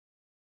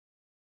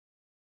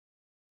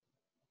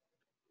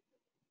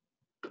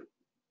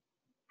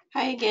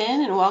Hi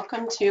again, and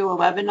welcome to a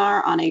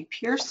webinar on a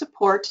peer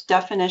support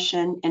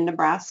definition in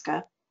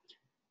Nebraska.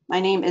 My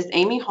name is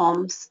Amy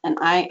Holmes, and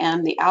I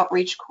am the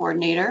Outreach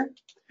Coordinator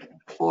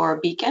for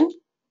Beacon,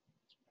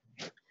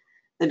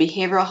 the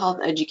Behavioral Health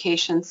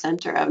Education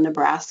Center of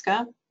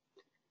Nebraska.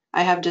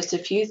 I have just a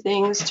few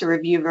things to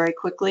review very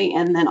quickly,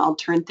 and then I'll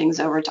turn things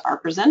over to our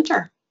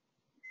presenter.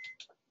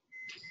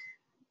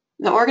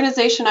 The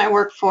organization I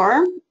work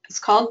for is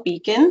called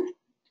Beacon,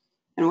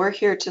 and we're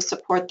here to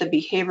support the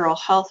behavioral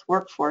health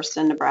workforce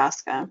in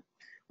Nebraska,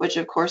 which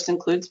of course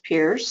includes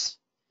peers.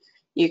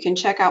 You can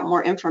check out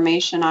more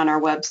information on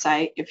our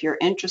website if you're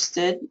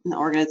interested in the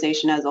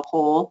organization as a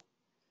whole.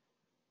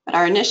 But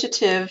our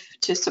initiative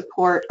to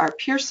support our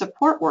peer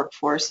support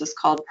workforce is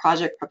called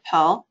Project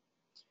Propel.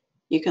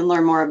 You can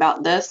learn more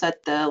about this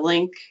at the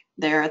link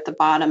there at the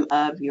bottom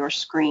of your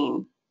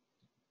screen.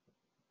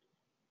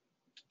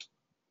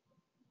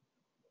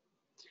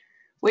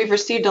 We've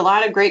received a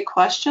lot of great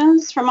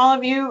questions from all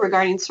of you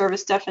regarding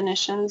service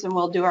definitions, and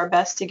we'll do our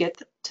best to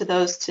get to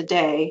those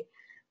today.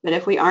 But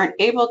if we aren't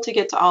able to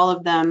get to all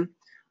of them,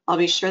 I'll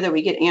be sure that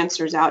we get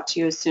answers out to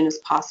you as soon as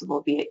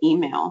possible via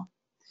email.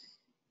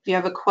 If you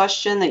have a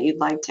question that you'd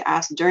like to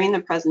ask during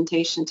the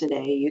presentation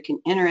today, you can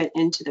enter it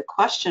into the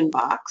question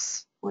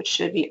box, which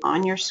should be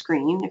on your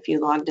screen if you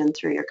logged in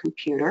through your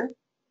computer.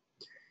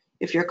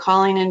 If you're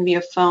calling in via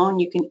phone,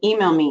 you can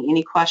email me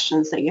any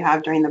questions that you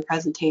have during the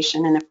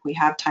presentation, and if we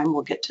have time,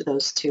 we'll get to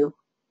those too.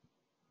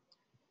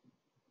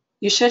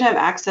 You should have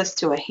access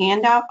to a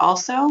handout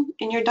also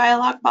in your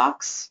dialog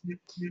box,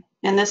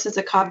 and this is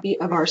a copy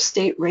of our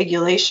state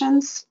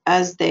regulations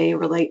as they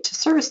relate to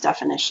service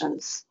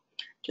definitions,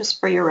 just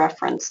for your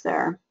reference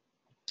there.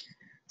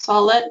 So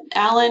I'll let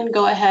Alan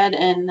go ahead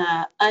and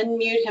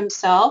unmute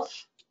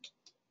himself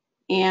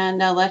and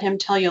let him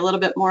tell you a little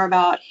bit more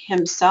about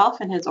himself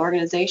and his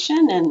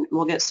organization, and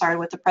we'll get started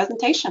with the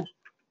presentation.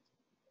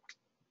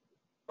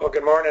 Well,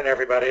 good morning,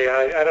 everybody.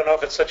 I don't know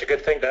if it's such a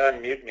good thing to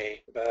unmute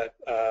me, but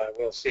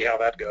we'll see how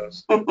that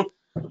goes.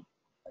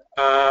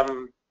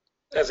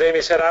 As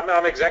Amy said,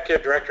 I'm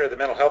Executive Director of the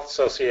Mental Health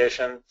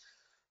Association.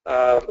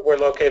 We're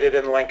located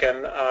in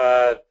Lincoln.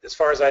 As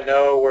far as I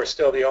know, we're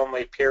still the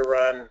only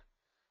peer-run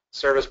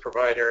service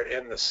provider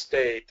in the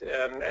state,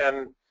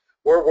 and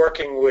we're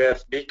working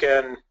with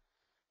Beacon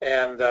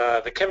and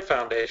the Kim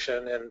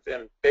Foundation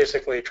and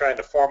basically trying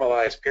to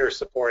formalize peer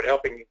support,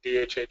 helping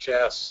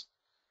DHHS,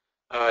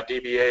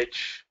 DBH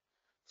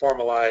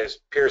formalize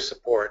peer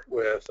support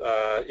with,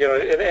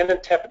 in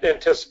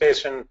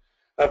anticipation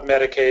of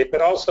Medicaid,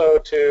 but also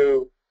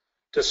to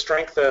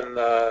strengthen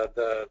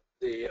the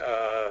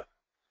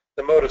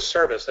mode of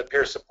service that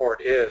peer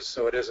support is,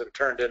 so it isn't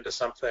turned into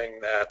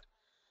something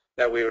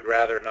that we would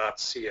rather not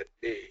see it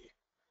be.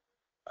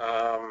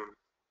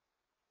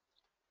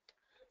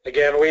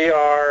 Again,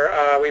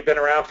 we've been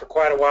around for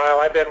quite a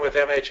while. I've been with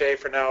MHA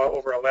for now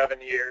over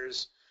 11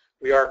 years.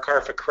 We are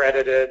CARF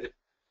accredited,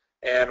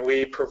 and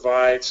we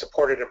provide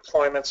supported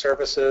employment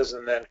services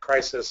and then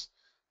crisis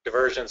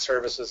diversion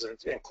services,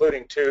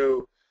 including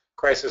 2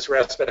 crisis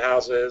respite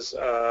houses,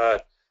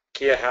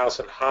 Kia House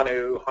and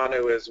Hanu.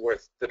 Hanu is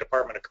with the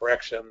Department of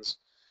Corrections,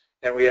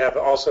 and we have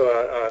also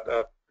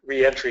a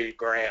reentry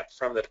grant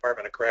from the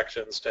Department of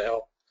Corrections to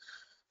help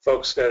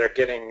folks that are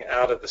getting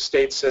out of the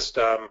state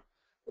system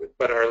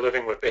but are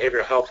living with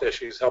behavioral health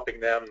issues, helping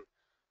them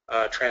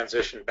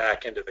transition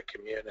back into the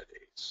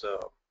community.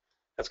 So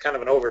that's kind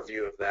of an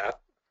overview of that.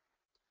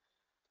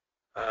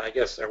 I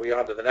guess, are we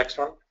on to the next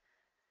one?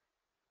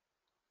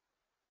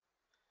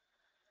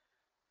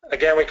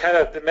 Again, we kind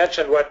of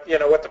mentioned what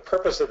the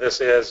purpose of this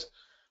is.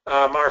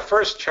 Our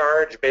first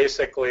charge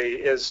basically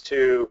is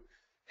to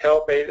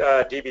help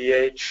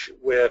DBH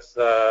with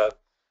the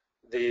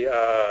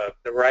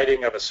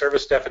writing of a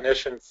service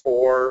definition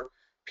for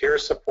peer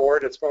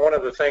support. It's one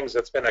of the things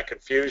that's been a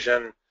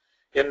confusion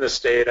in the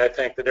state. I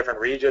think the different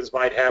regions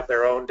might have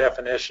their own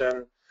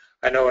definition.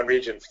 I know in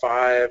Region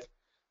 5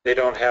 they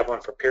don't have one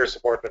for peer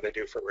support, but they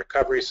do for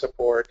recovery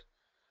support.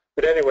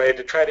 But anyway,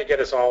 to try to get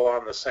us all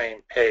on the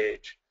same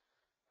page.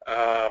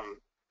 So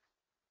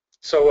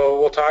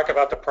we'll talk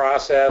about the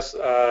process,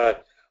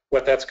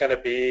 what that's going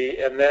to be,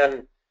 and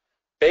then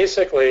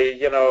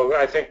basically,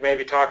 I think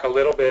maybe talk a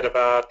little bit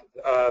about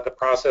the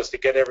process to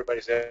get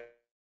everybody's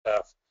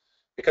stuff.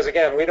 Because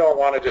again, we don't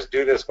want to just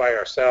do this by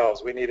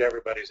ourselves. We need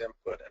everybody's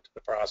input into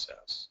the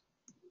process.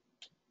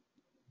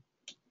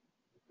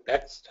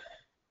 Next.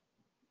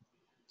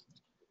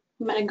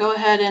 I'm going to go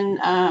ahead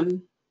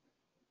and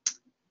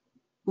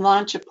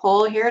launch a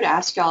poll here to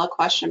ask y'all a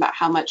question about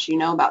how much you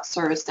know about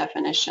service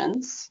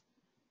definitions.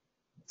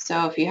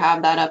 So if you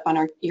have that up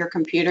on your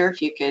computer,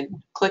 if you could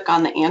click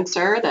on the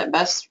answer that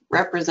best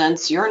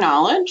represents your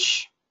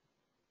knowledge.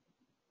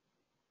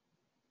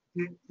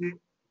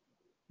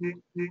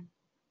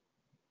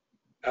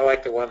 I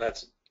like the one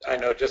that's, I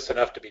know just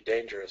enough to be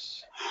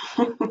dangerous.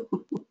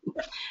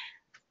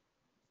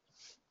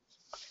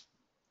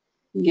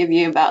 Give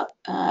you about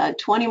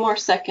 20 more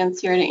seconds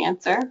here to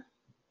answer.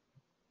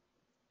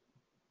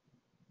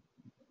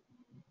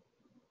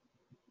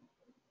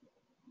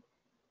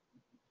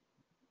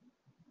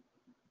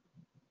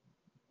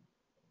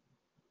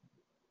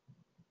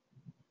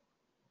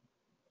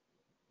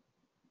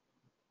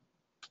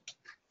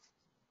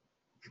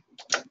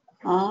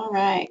 All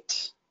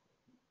right.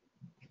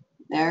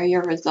 There are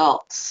your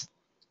results.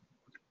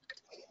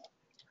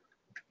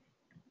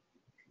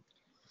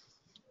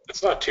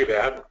 It's not too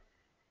bad.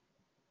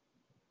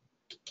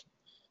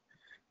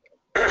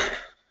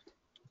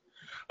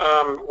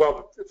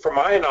 Well, from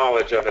my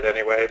knowledge of it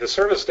anyway, the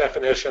service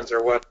definitions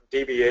are what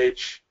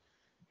DBH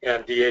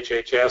and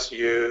DHHS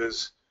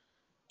use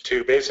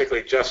to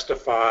basically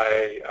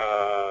justify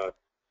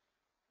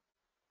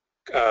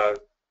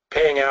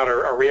paying out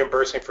or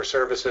reimbursing for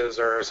services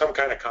or some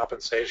kind of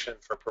compensation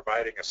for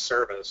providing a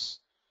service.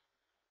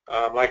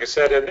 Like I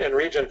said, in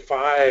Region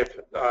 5,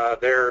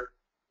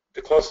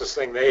 the closest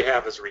thing they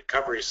have is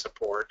recovery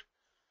support.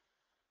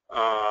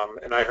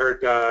 And I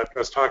heard, I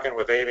was talking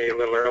with Amy a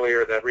little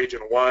earlier that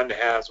Region 1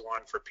 has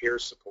one for peer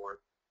support.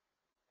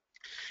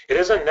 It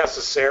isn't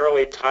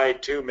necessarily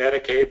tied to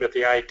Medicaid, but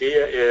the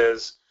idea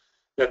is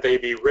that they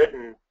be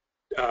written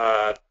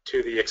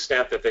to the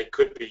extent that they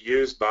could be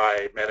used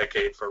by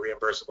Medicaid for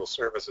reimbursable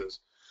services.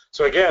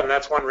 So again,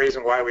 that's one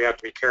reason why we have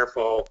to be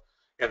careful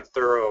and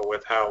thorough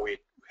with how we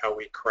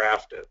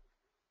craft it.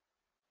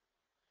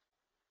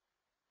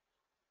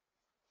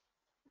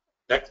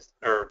 Next,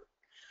 or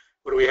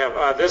what do we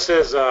have? This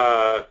is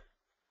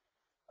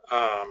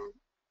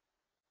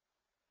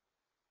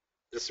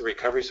this is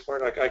recovery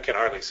support. I can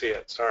hardly see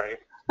it. Sorry.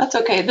 That's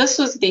okay. This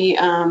was the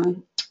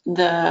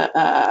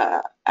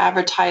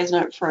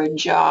advertisement for a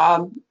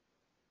job.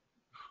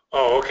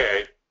 Oh,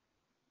 okay.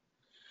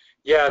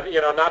 Yeah, you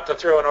know, not to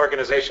throw an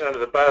organization under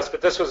the bus,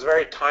 but this was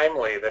very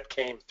timely that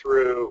came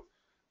through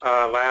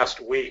last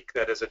week.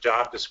 That is a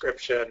job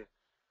description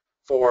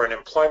for an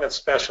employment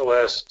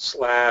specialist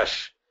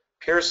 /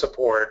 peer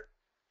support,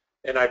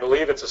 and I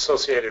believe it's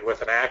associated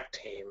with an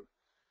ACT team.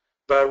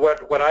 But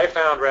what I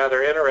found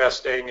rather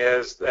interesting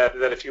is that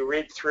if you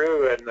read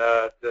through and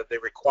the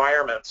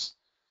requirements,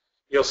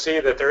 you'll see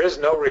that there is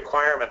no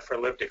requirement for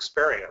lived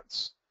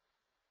experience.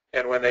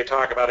 And when they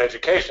talk about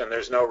education,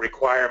 there's no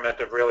requirement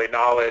of really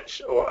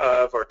knowledge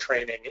of or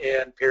training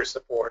in peer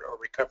support or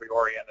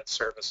recovery-oriented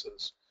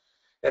services.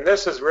 And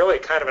this is really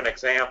kind of an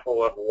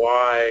example of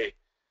why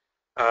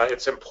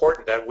it's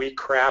important that we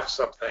craft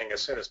something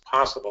as soon as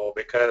possible,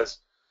 because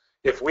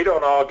if we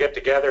don't all get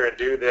together and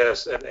do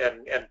this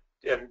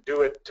and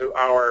do it to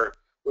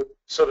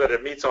so that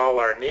it meets all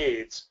our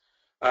needs,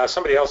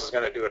 somebody else is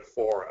going to do it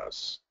for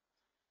us.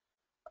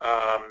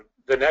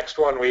 The next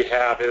one we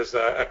have is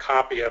a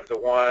copy of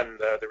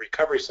the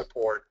recovery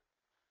support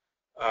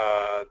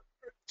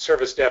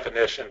service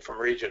definition from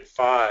Region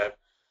 5.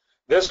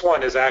 This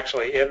one is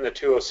actually in the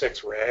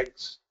 206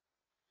 regs.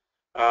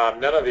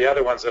 None of the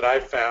other ones that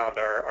I've found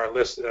are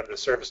listed under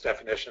service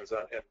definitions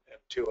in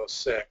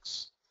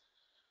 206.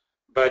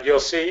 But you'll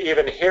see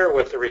even here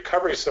with the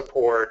recovery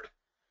support,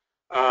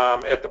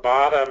 at the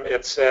bottom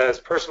it says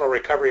personal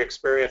recovery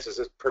experiences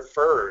is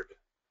preferred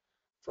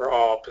for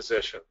all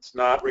positions,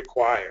 not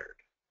required.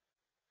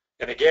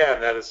 And again,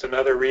 that is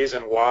another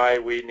reason why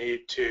we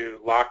need to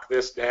lock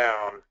this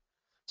down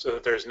so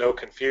that there's no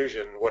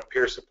confusion what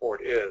peer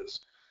support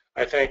is.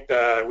 I think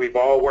that we've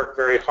all worked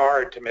very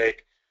hard to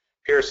make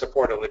peer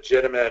support a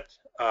legitimate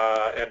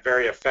and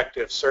very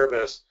effective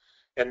service.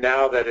 And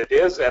now that it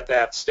is at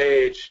that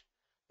stage,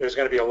 there's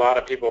going to be a lot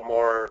of people,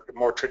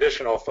 more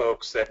traditional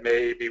folks, that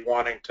may be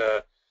wanting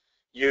to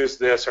use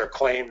this or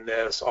claim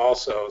this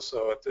also.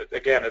 So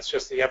again, it's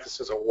just the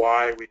emphasis of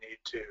why we need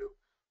to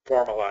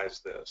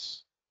formalize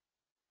this.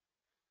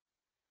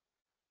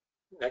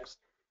 Next.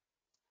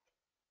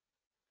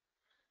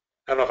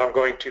 I don't know if I'm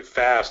going too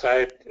fast.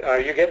 Are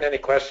you getting any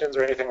questions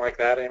or anything like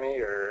that,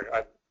 Amy?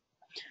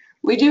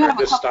 We do have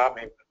just stop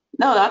me.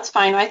 No, that's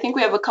fine. I think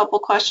we have a couple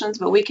questions,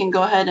 but we can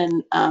go ahead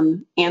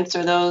and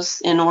answer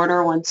those in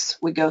order once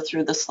we go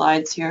through the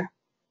slides here.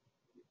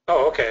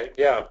 Oh, okay.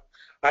 Yeah.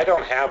 I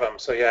don't have them,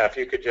 so yeah, if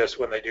you could just,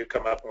 when they do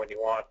come up and when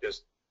you want,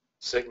 just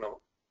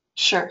signal.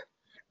 Sure.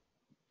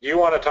 You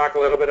want to talk a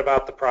little bit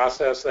about the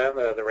process then,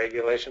 the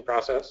regulation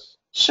process?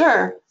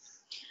 Sure.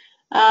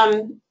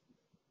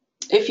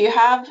 If you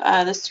have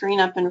the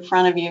screen up in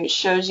front of you, it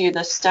shows you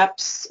the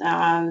steps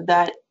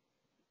that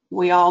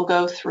we all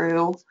go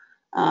through,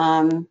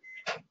 and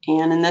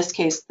in this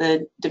case,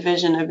 the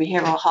Division of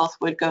Behavioral Health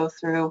would go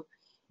through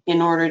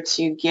in order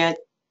to get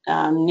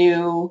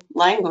new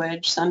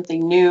language,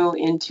 something new,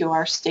 into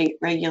our state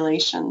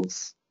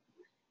regulations.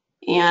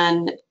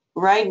 And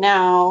right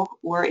now,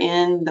 we're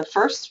in the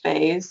first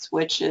phase,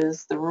 which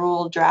is the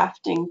rule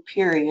drafting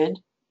period.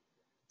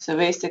 So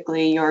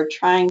basically, you're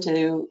trying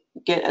to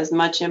get as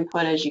much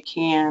input as you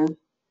can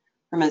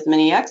from as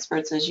many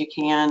experts as you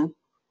can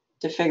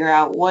to figure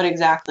out what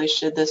exactly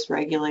should this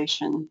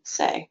regulation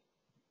say.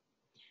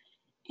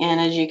 And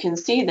as you can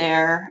see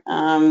there,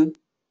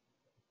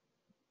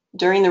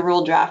 during the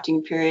rule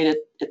drafting period,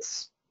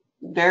 it's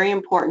very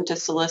important to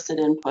solicit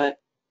input.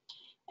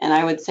 And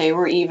I would say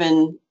we're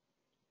even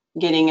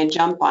getting a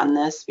jump on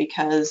this,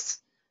 because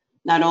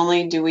not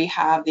only do we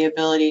have the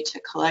ability to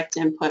collect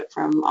input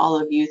from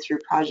all of you through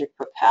Project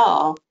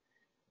Propel,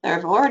 there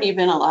have already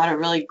been a lot of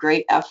really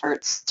great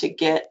efforts to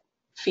get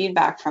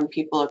feedback from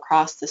people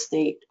across the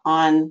state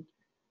on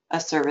a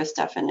service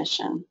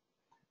definition.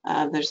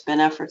 There's been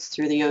efforts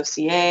through the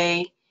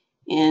OCA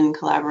in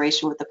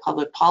collaboration with the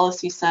Public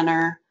Policy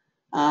Center.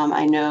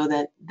 I know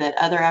that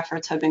other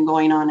efforts have been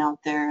going on out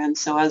there, and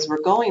so as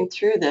we're going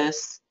through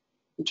this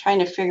and trying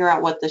to figure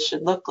out what this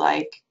should look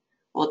like,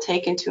 we'll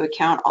take into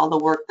account all the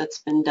work that's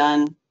been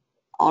done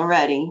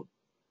already,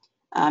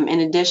 in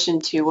addition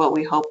to what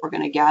we hope we're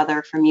going to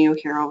gather from you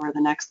here over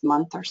the next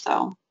month or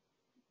so.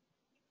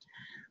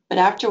 But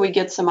after we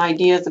get some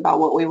ideas about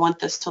what we want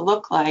this to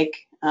look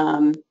like,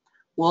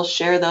 we'll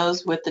share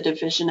those with the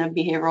Division of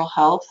Behavioral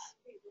Health,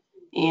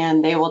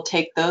 and they will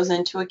take those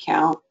into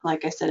account,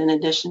 like I said, in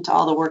addition to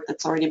all the work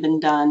that's already been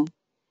done,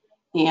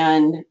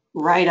 and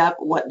write up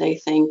what they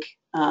think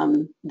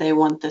they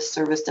want this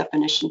service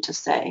definition to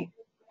say.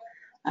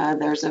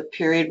 There's a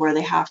period where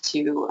they have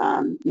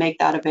to make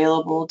that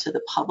available to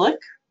the public,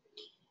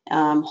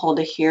 hold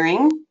a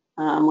hearing,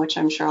 which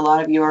I'm sure a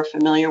lot of you are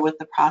familiar with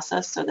the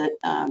process, so that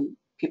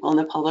people in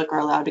the public are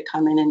allowed to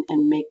come in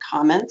and make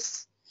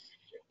comments.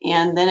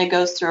 And then it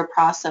goes through a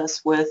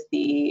process with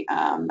the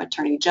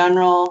Attorney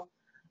General,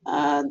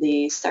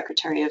 the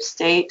Secretary of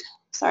State.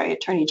 Sorry,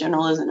 Attorney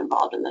General isn't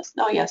involved in this.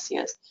 No, yes, he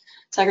is.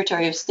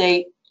 Secretary of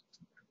State,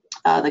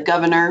 the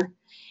Governor,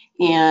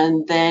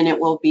 and then it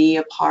will be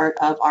a part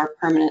of our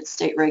permanent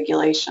state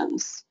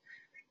regulations.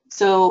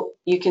 So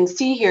you can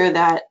see here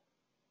that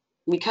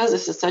because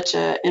this is such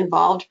an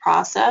involved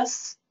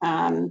process,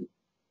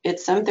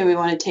 it's something we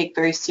want to take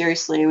very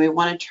seriously, and we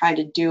want to try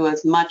to do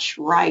as much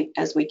right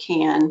as we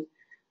can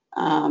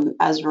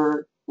as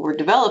we're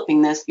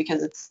developing this,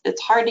 because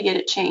it's hard to get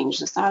it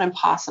changed. It's not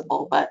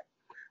impossible, but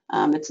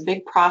it's a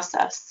big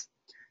process.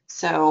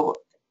 So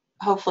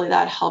hopefully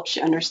that helps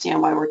you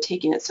understand why we're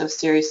taking it so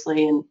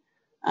seriously and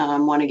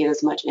want to get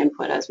as much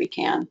input as we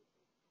can.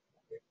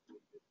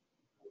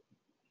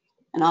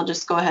 And I'll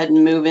just go ahead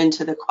and move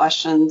into the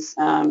questions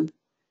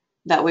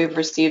that we've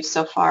received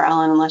so far,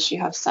 Ellen, unless you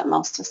have something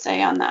else to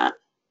say on that.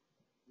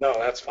 No,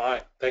 that's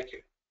fine. Thank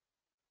you.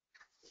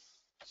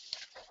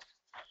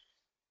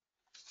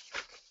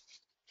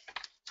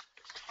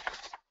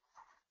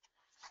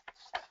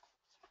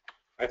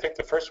 I think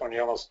the first one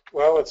you almost,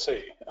 well, let's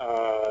see.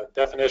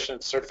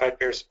 Definition, certified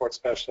peer support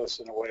specialist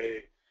in a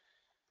way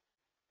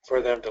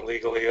for them to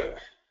legally,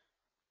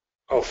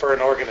 for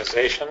an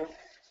organization.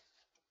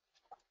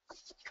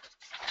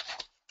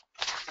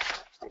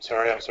 I'm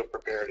sorry, I'm so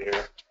prepared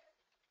here.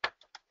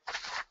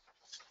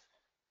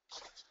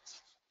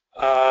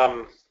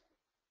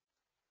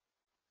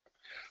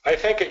 I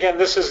think, again,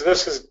 this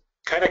is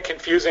kind of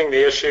confusing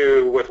the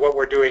issue with what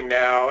we're doing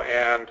now,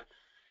 and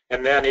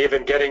then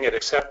even getting it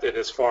accepted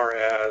as far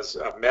as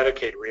a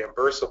Medicaid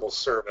reimbursable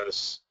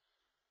service.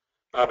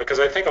 Because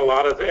I think a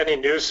lot of any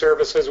new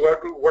services, where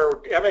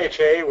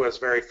MHA was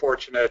very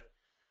fortunate,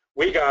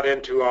 we got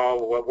into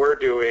all what we're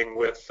doing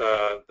with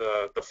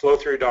the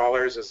flow-through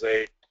dollars as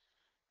they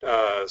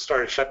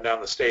started shutting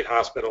down the state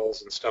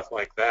hospitals and stuff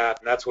like that,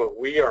 and that's what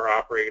we are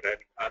operating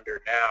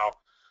under now.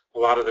 A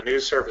lot of the new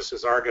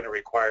services are going to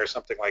require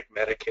something like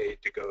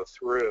Medicaid to go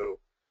through.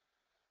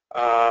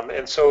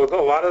 And so a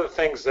lot of the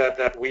things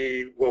that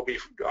we will be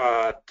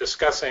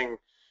discussing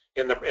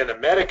in the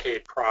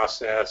Medicaid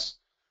process,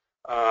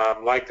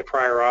 like the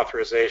prior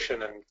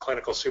authorization and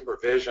clinical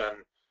supervision,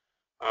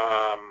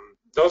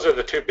 those are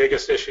the two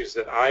biggest issues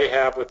that I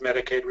have with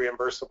Medicaid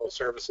reimbursable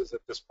services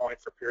at this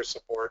point for peer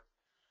support,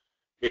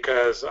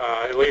 because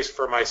at least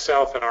for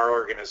myself and our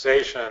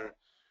organization,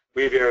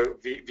 we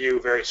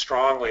view very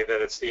strongly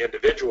that it's the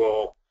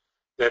individual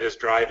that is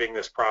driving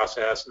this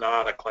process,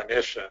 not a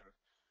clinician.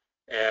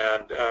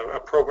 And a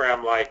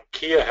program like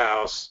Kia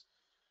House,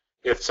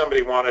 if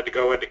somebody wanted to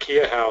go into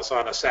Kia House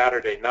on a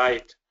Saturday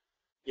night,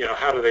 you know,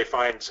 how do they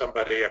find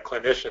somebody, a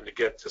clinician, to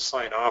get to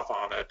sign off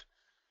on it?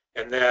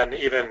 And then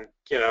even,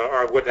 you know,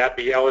 or would that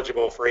be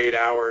eligible for 8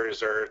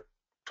 hours or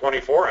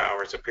 24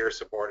 hours of peer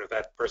support if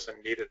that person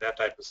needed that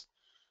type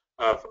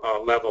of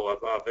level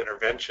of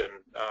intervention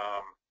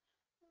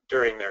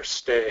during their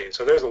stay?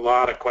 So there's a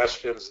lot of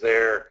questions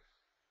there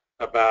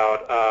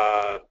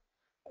about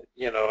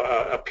you know,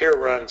 a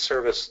peer-run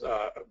service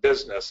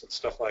business and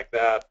stuff like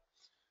that.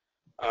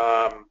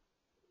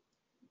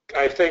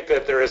 I think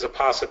that there is a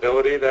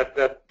possibility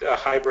that a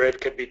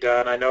hybrid could be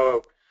done. I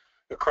know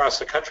across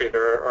the country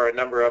there are a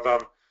number of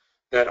them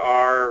that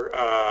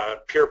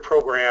are peer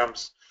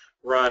programs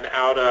run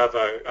out of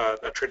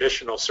a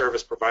traditional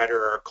service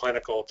provider or a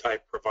clinical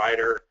type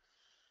provider.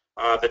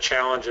 The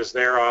challenges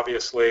there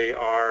obviously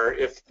are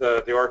if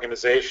the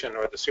organization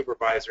or the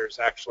supervisors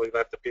actually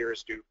let the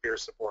peers do peer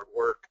support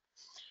work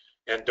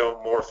and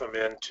don't morph them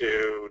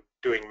into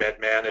doing med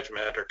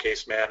management or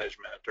case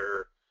management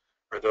or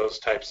those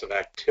types of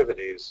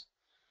activities.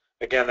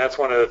 Again, that's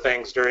one of the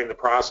things during the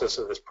process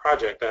of this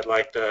project I'd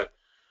like to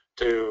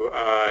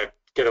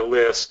get a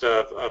list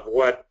of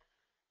what,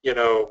 you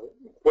know,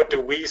 what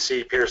do we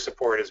see peer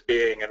support as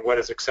being, and what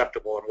is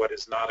acceptable and what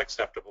is not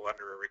acceptable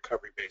under a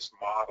recovery-based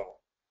model.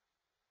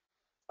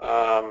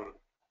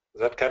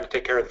 Does that kind of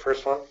take care of the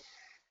first one?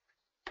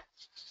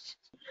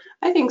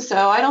 I think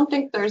so. I don't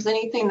think there's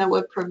anything that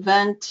would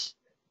prevent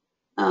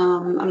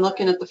I'm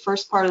looking at the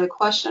first part of the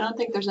question. I don't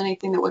think there's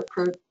anything that would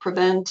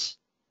prevent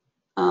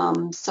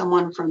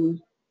someone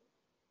from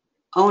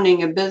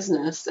owning a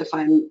business, if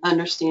I'm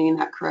understanding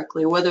that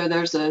correctly, whether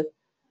there's a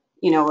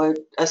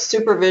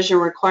supervision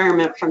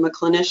requirement from a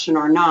clinician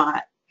or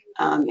not.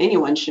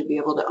 Anyone should be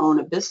able to own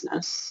a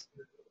business.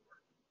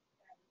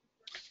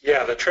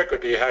 Yeah, the trick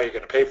would be how you're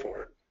going to pay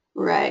for it.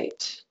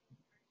 Right.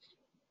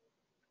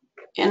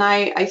 And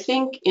I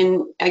think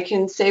I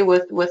can say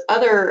with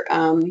other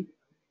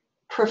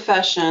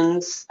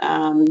professions,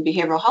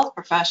 behavioral health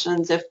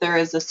professions, if there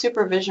is a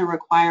supervision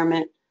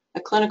requirement, a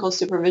clinical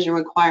supervision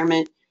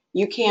requirement,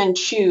 you can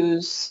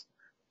choose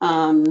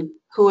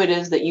who it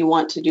is that you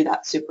want to do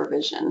that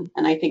supervision.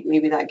 And I think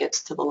maybe that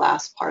gets to the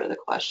last part of the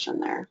question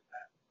there.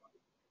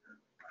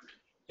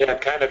 Yeah,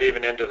 kind of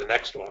even into the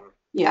next one.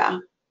 Yeah.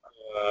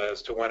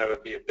 As to when it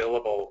would be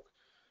billable.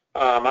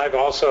 I've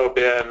also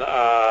been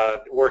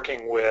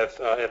working with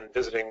and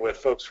visiting with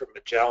folks from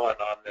Magellan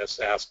on this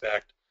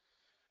aspect.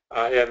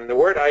 And the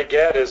word I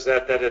get is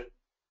that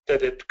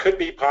it could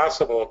be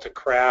possible to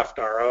craft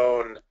our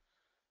own,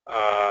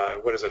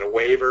 a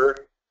waiver,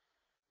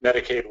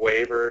 Medicaid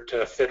waiver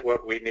to fit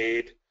what we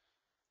need.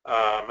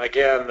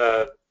 Again,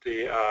 the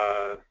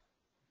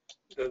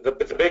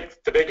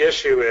big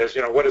issue is,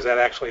 what does that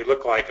actually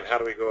look like, and how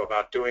do we go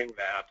about doing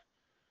that?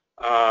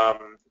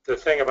 The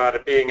thing about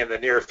it being in the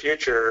near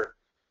future,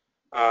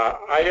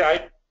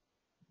 I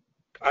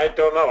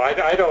don't know.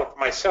 I don't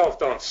myself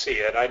don't see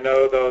it. I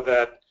know though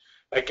that,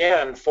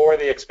 again, for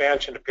the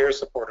expansion of peer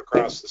support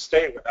across the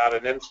state without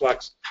an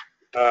influx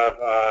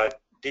of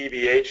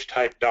DBH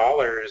type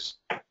dollars,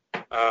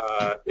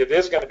 it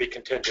is going to be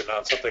contingent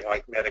on something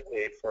like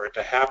Medicaid for it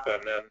to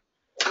happen.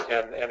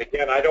 And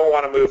again, I don't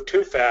want to move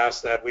too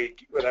fast that we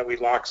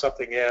lock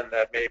something in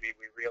that maybe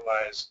we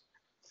realize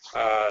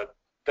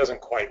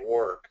doesn't quite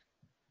work.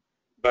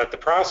 But the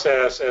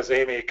process, as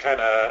Amy kind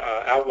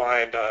of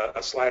outlined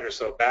a slide or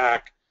so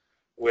back,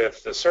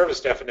 with the service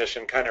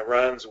definition kind of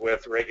runs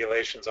with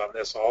regulations on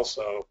this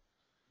also.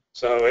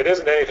 So it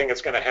isn't anything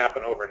that's going to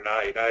happen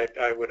overnight.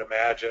 I would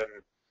imagine,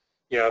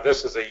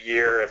 this is a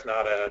year, if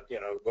not a,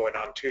 going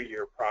on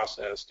 2-year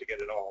process to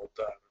get it all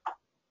done.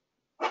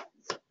 And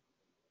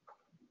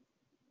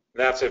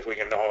that's if we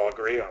can all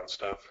agree on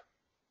stuff.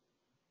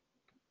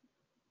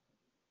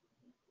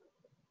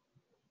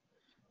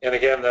 And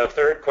again, the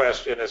third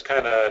question is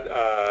kind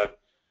of,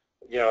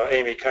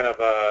 Amy kind of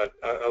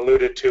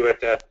alluded to it,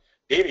 that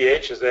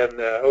DBH is in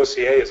the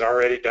OCA has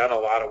already done a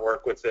lot of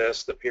work with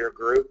this, the peer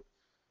group.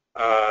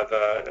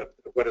 I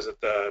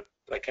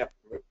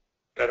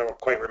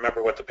don't quite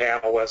remember what the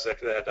panel was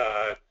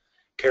that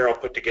Carol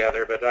put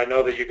together, but I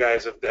know that you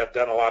guys have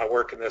done a lot of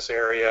work in this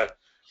area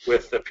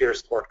with the peer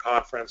support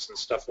conference and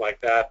stuff like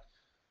that.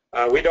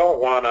 We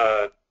don't want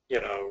to,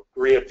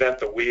 reinvent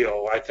the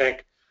wheel. I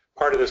think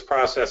part of this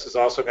process is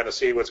also going to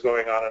see what's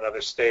going on in other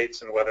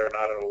states and whether or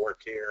not it'll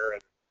work here.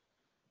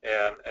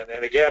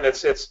 And again,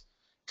 it's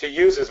to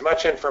use as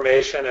much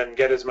information and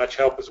get as much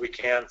help as we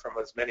can from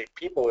as many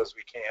people as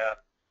we can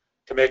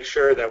to make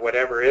sure that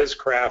whatever is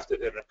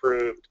crafted and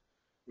approved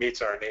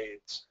meets our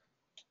needs.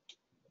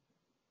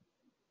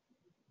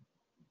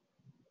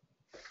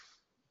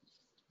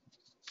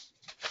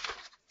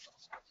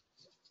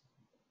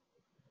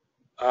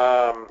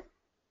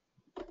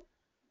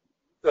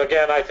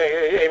 Again, I think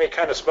Amy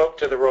kind of spoke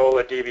to the role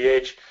of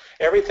DBH.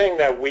 Everything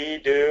that we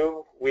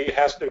do,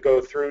 has to go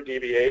through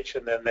DBH,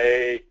 and then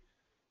they,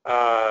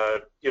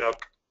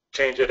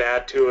 change it,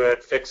 add to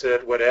it, fix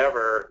it,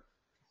 whatever,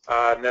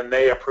 and then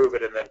they approve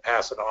it and then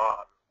pass it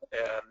on,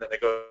 and then they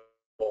go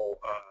through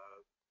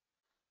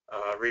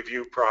the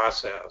review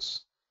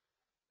process.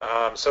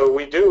 So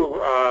we do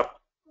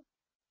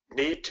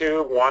need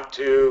to, want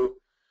to,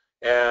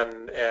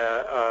 and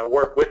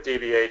work with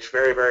DBH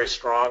very, very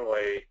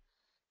strongly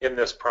in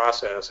this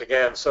process,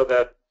 again, so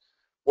that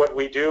what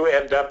we do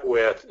end up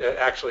with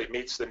actually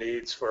meets the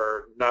needs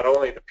for not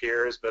only the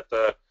peers, but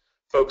the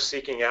folks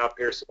seeking out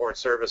peer support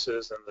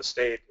services and the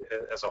state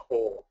as a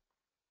whole.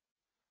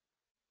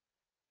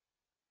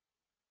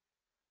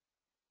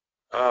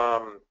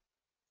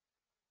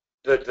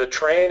 The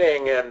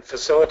training and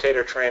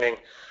facilitator training,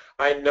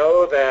 I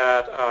know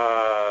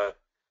that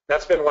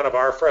that's been one of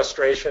our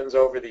frustrations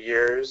over the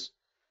years.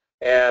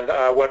 And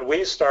what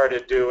we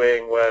started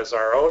doing was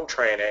our own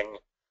training,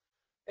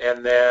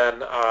 and then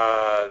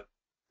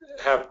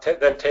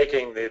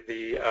taking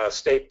the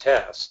state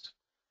test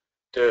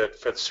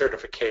for the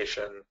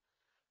certification.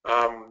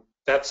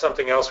 That's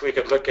something else we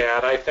could look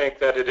at. I think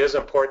that it is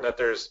important that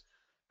there's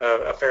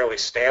a fairly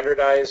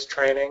standardized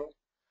training.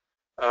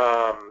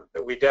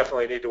 We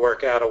definitely need to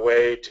work out a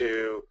way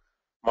to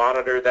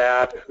monitor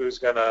that, who's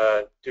going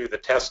to do the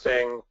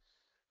testing,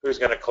 who's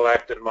going to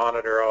collect and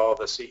monitor all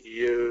the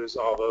CEUs,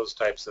 all those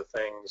types of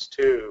things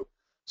too,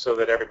 so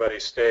that everybody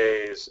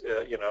stays,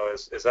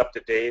 is up to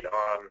date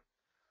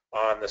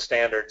on the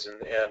standards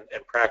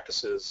and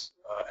practices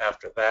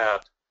after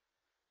that.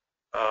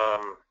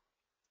 I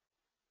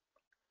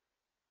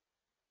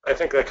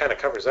think that kind of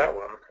covers that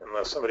one,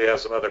 unless somebody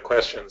has some other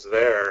questions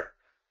there.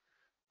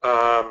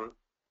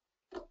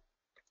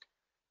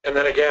 And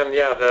then again,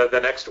 yeah,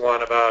 the next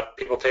one about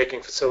people taking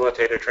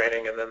facilitator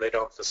training and then they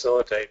don't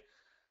facilitate.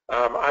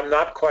 I'm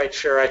not quite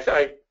sure.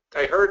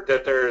 I heard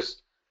that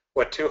there's,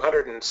 what,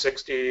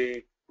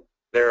 260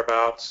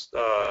 thereabouts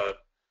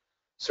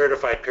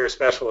certified peer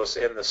specialists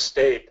in the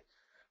state.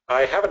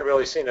 I haven't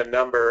really seen a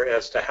number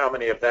as to how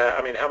many of that,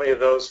 I mean, how many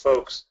of those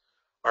folks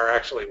are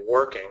actually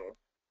working,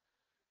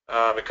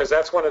 because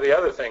that's one of the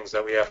other things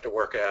that we have to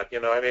work at.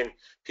 You know, I mean,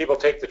 people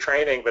take the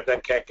training but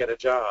then can't get a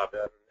job,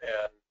 and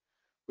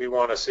we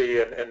want to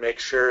see and make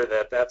sure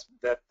that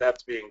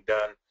that's being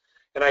done.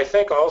 And I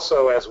think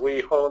also as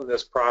we hone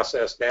this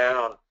process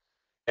down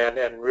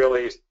and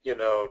really, you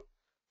know,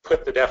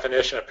 put the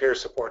definition of peer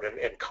support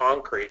in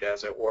concrete,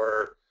 as it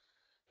were,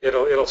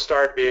 it'll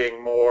start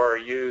being more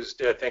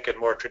used, I think, in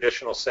more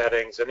traditional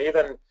settings. And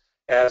even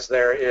as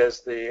there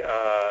is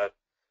the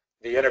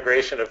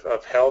integration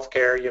of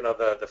healthcare, you know,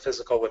 the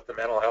physical with the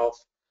mental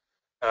health,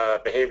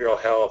 behavioral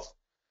health,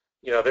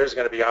 you know, there's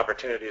going to be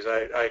opportunities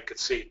I could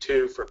see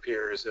too for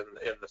peers in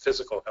the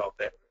physical health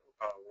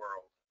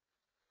world.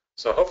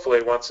 So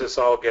hopefully once this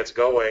all gets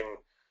going,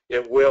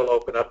 it will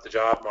open up the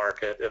job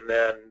market, and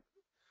then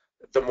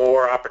the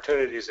more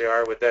opportunities there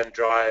are would then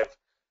drive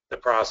the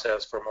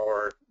process for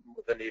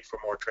the need for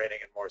more training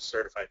and more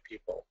certified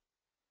people.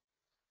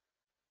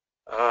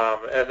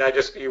 And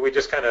we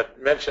just kind of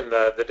mentioned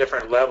the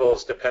different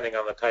levels depending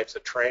on the types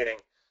of training.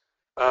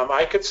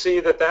 I could see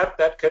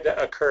that could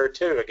occur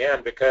too,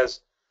 again,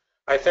 because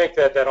I think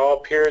that all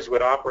peers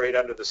would operate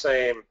under the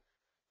same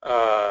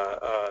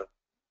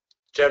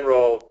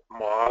general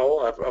model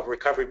of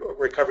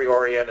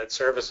recovery-oriented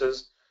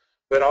services,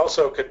 but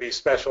also could be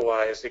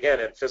specialized,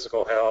 again, in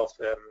physical health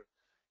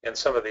and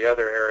some of the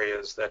other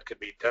areas that could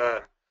be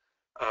done.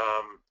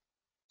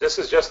 This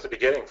is just the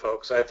beginning,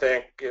 folks. I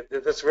think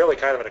it's really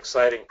kind of an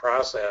exciting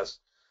process,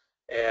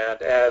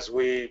 and as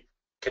we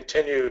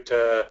continue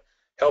to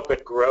help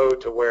it grow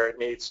to where it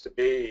needs to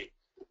be,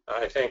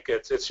 I think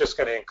it's just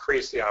going to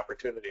increase the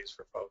opportunities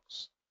for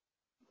folks.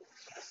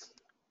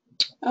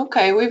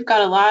 Okay, we've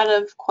got a lot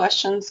of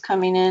questions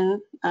coming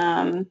in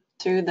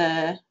through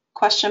the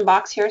question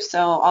box here, so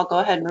I'll go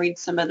ahead and read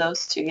some of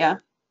those to you.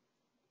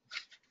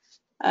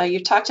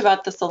 You talked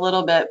about this a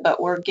little bit, but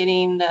we're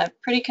getting a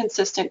pretty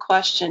consistent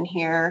question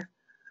here.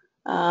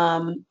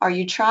 Are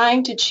you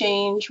trying to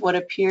change what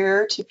a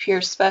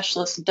peer-to-peer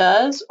specialist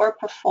does or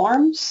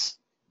performs?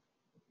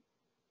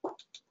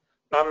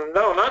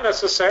 No, not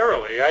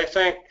necessarily. I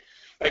think,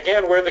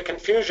 again, where the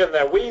confusion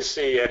that we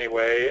see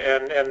anyway,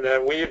 and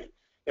that we've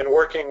been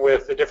working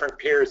with the different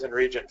peers in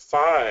Region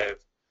 5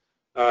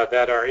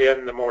 that are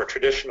in the more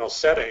traditional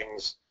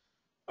settings,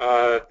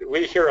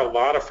 we hear a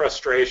lot of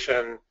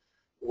frustration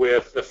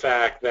with the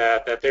fact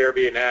that they're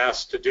being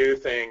asked to do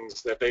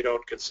things that they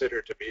don't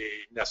consider to be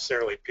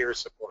necessarily peer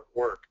support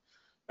work.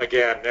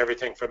 Again,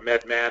 everything from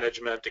med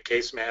management to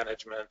case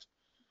management,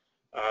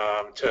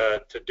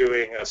 to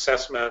doing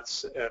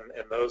assessments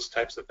and those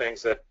types of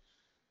things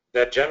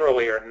that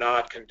generally are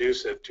not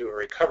conducive to a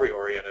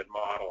recovery-oriented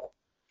model.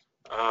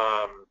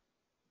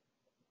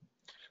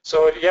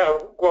 So yeah,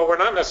 well, we're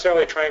not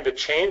necessarily trying to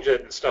change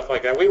it and stuff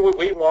like that. We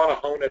want to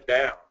hone it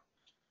down.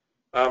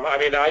 I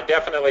mean, I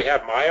definitely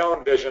have my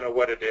own vision of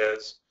what it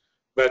is,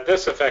 but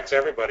this affects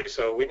everybody,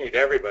 so we need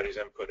everybody's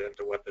input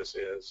into what this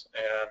is.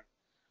 And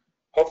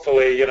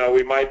hopefully, you know,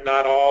 we might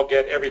not all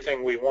get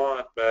everything we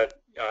want,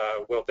 but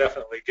we'll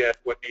definitely get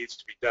what needs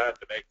to be done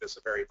to make this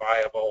a very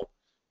viable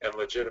and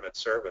legitimate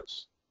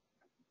service.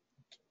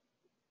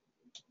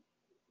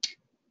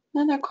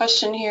 Another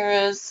question here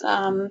is,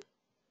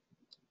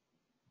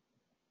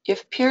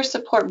 if peer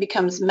support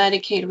becomes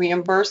Medicaid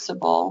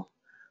reimbursable,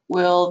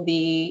 will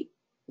the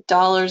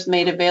dollars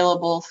made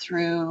available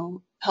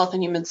through Health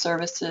and Human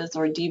Services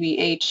or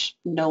DBH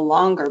no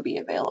longer be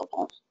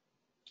available?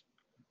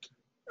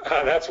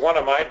 That's one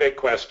of my big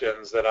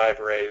questions that I've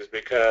raised,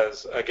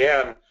 because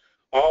again,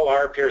 all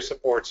our peer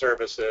support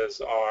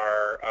services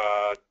are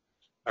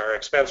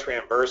expense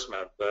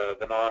reimbursement,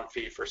 the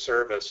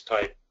non-fee-for-service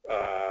type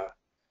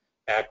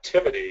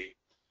activity.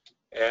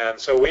 And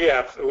so we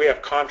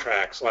have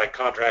contracts, like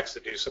contracts to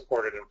do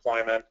supported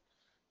employment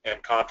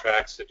and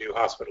contracts to do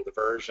hospital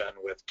diversion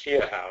with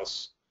Kia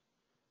House.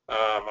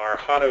 Our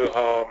Hanu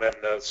home and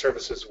the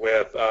services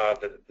with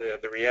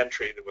the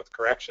reentry with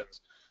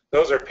corrections,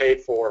 those are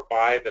paid for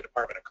by the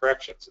Department of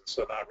Corrections, and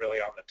so not really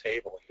on the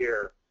table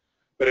here.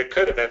 But it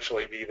could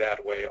eventually be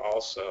that way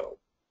also.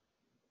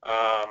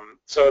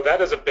 So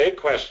that is a big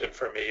question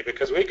for me,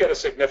 because we get a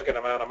significant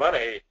amount of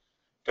money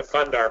to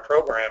fund our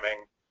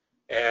programming,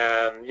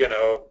 and you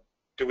know,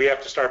 do we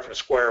have to start from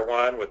square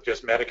one with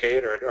just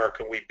Medicaid, or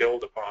can we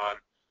build upon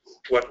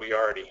what we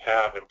already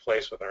have in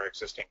place with our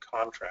existing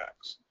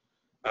contracts?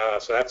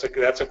 So that's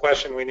a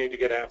question we need to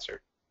get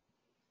answered.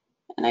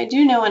 And I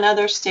do know in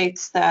other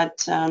states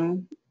that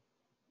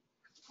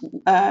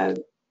a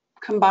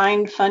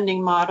combined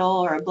funding model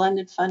or a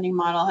blended funding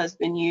model has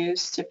been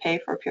used to pay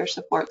for peer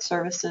support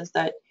services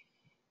that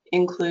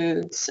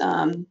includes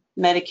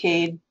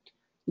Medicaid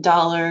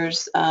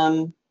dollars,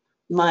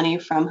 money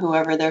from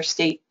whoever their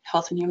state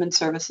Health and Human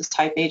Services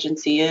type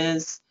agency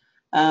is.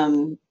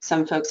 Some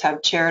folks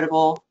have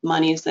charitable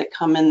monies that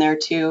come in there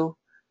too.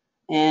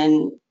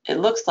 And it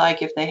looks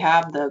like if they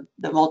have the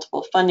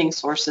multiple funding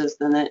sources,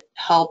 then it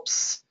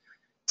helps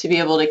to be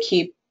able to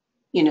keep,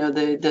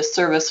 the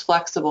service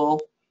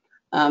flexible,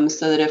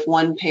 so that if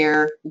one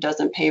payer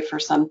doesn't pay for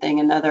something,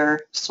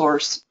 another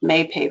source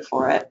may pay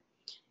for it.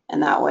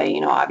 And that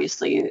way,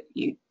 obviously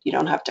you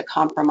don't have to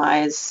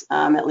compromise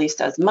at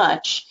least as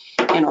much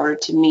in order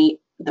to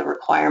meet the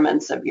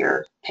requirements of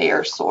your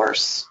payer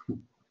source.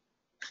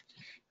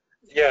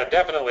 Yeah,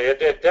 definitely.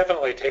 It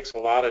definitely takes a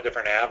lot of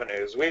different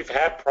avenues. We've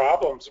had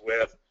problems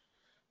with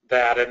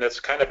that, and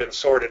it's kind of been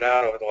sorted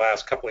out over the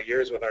last couple of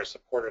years with our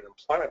supported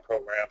employment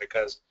program,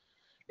 because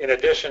in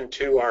addition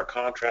to our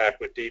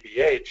contract with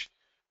DBH,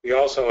 we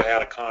also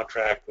had a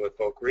contract with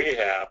Voc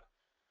Rehab,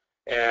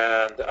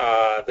 and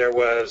there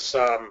was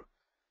some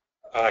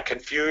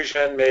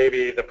confusion,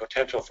 maybe the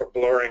potential for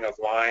blurring of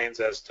lines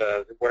as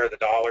to what the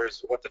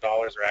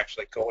dollars are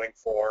actually going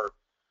for.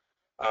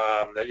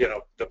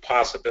 The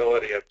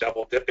possibility of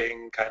double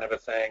dipping kind of a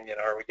thing,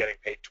 are we getting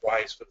paid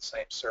twice for the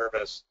same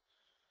service?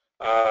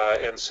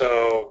 And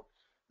so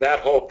that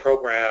whole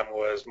program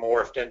was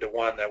morphed into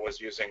one that was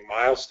using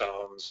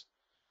milestones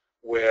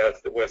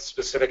with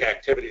specific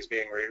activities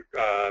being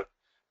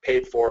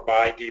paid for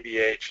by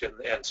DBH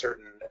and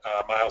certain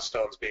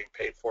milestones being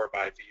paid for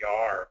by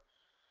VR.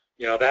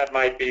 That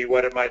might be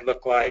what it might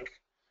look like.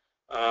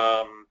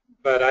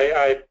 But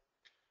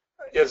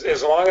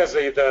as long as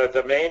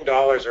the main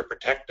dollars are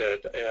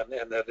protected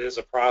and that is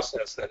a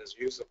process that is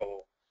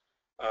usable,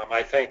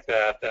 I think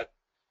that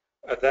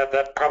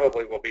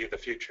probably will be the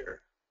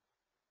future.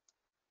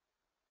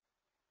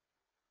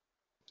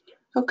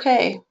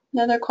 Okay,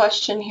 another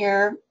question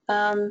here.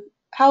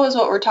 How is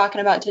what we're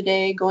talking about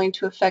today going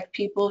to affect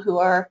people who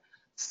are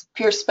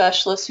peer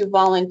specialists who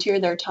volunteer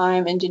their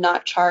time and do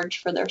not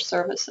charge for their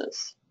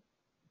services?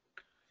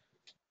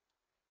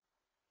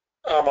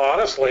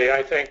 Honestly,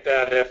 I think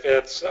that if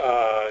it's,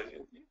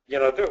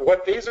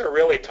 what these are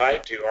really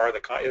tied to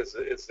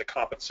is the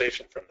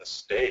compensation from the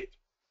state.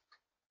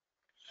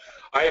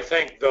 I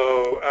think,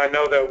 though, I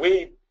know that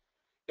we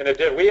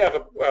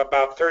have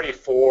about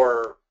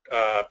 34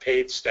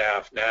 paid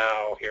staff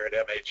now here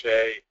at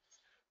MHA,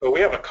 but we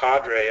have a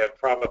cadre of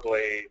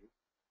probably,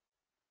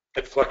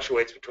 it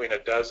fluctuates between a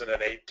dozen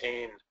and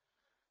 18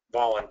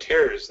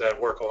 volunteers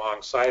that work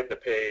alongside the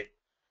paid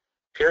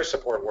peer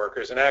support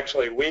workers, and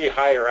actually we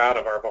hire out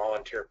of our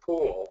volunteer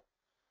pool.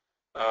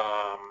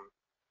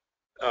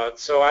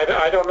 So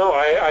I don't know.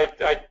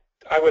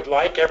 I would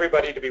like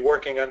everybody to be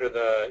working under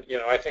the,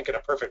 I think in a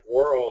perfect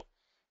world,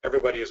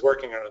 everybody is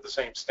working under the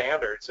same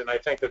standards, and I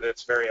think that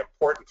it's very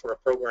important for a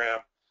program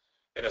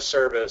and a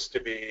service to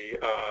be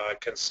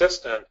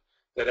consistent,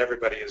 that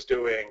everybody is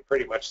doing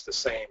pretty much the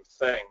same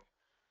thing.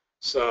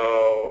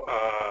 So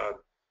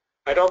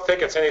I don't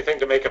think it's anything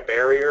to make a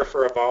barrier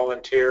for a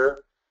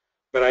volunteer.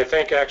 But I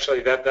think actually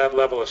that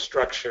level of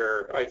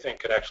structure, I think,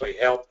 could actually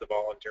help the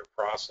volunteer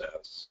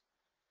process.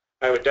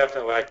 I would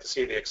definitely like to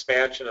see the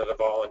expansion of the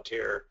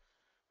volunteer,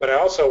 but I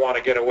also want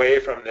to get away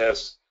from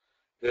this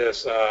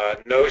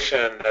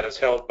notion that is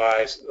held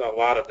by a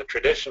lot of the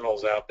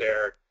traditionals out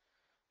there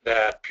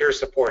that peer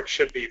support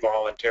should be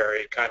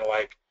voluntary, kind of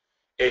like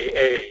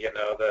AA,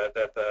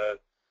 that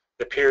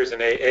the peers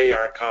in AA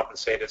aren't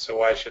compensated, so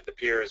why should the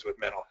peers with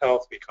mental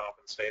health be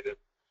compensated?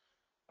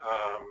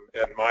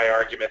 And my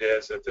argument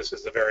is that this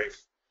is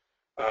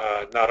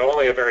not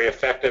only a very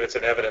effective, it's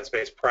an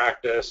evidence-based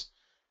practice.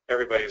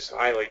 Everybody's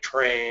highly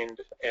trained,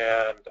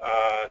 and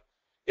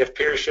if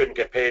peers shouldn't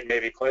get paid,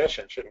 maybe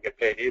clinicians shouldn't get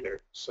paid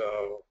either.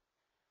 So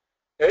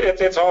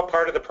it's all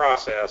part of the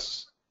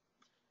process.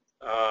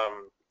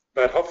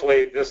 But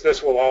hopefully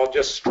this will all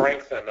just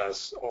strengthen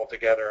us all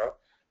together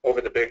over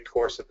the big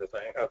course of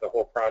the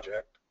whole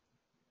project.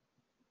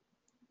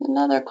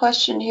 Another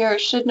question here,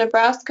 should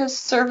Nebraska's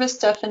service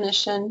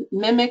definition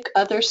mimic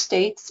other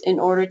states in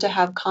order to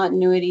have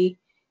continuity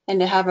and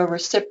to have a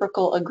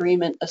reciprocal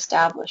agreement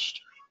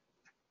established?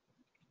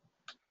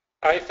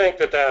 I think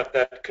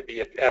that could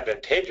be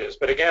advantageous,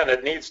 but again,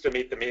 it needs to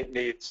meet the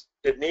needs.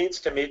 It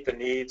needs to meet the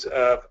needs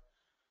of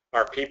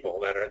our people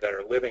that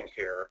are living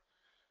here.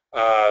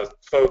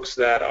 Folks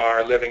that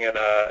are living in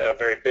a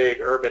very big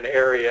urban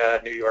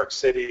area, New York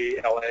City,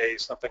 LA,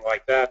 something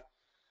like that.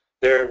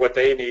 What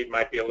they need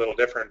might be a little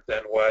different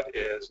than what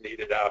is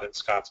needed out in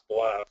Scotts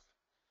Bluff.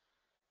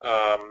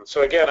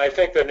 So again, I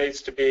think there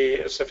needs to be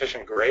a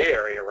sufficient gray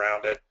area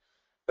around it.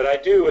 But I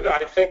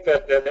think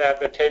that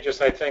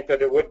advantageous. I think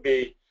that it would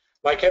be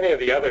like any of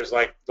the others,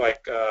 like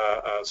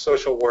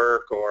social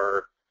work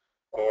or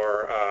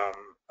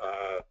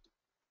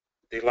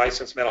the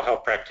licensed mental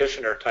health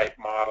practitioner type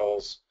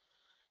models.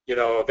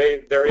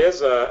 There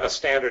is a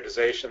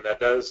standardization that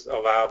does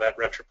allow that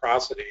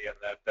reciprocity and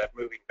that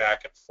moving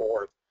back and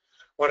forth.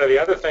 One of the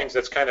other things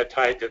that's kind of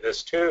tied to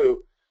this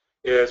too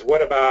is,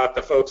 what about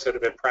the folks that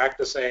have been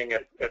practicing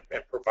and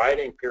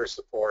providing peer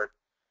support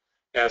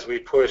as we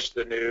push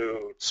the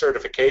new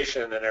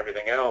certification and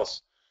everything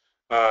else?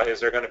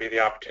 Is there going to be the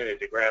opportunity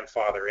to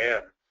grandfather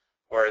in?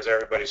 or does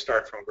everybody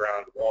start from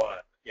ground one?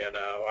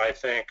 I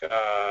think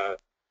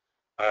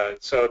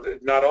so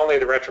not only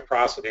the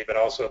reciprocity, but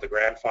also the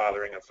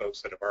grandfathering of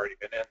folks that have already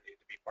been in need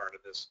to be part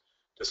of this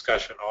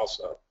discussion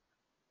also.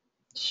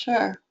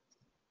 Sure.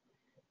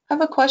 I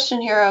have a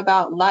question here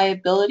about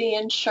liability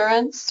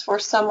insurance for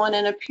someone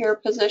in a peer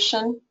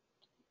position.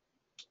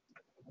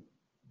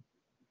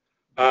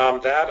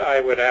 That I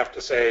would have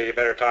to say you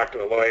better talk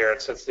to a lawyer,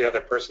 and since the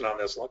other person on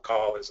this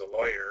call is a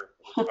lawyer,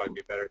 it would probably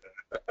be better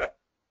than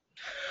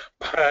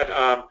But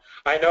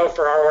I know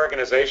for our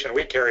organization,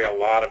 we carry a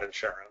lot of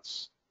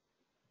insurance.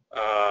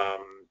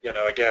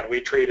 Again,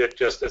 we treat it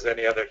just as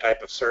any other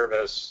type of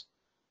service,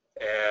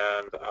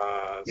 and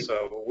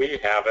so we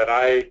have it.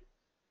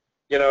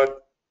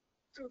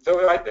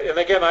 And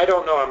again, I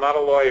don't know, I'm not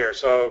a lawyer,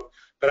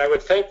 but I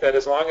would think that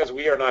as long as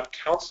we are not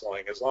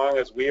counseling, as long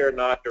as we are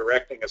not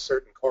directing a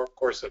certain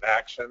course of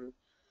action,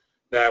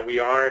 that we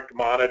aren't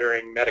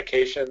monitoring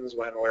medications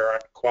when we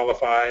aren't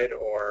qualified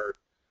or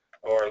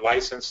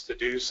licensed to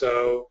do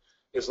so,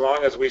 as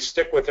long as we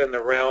stick within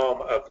the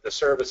realm of the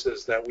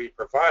services that we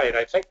provide,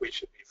 I think we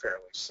should be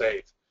fairly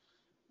safe.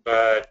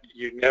 But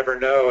you never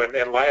know,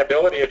 and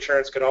liability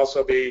insurance could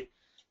also be,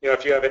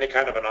 if you have any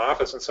kind of an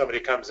office and somebody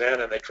comes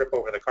in and they trip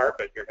over the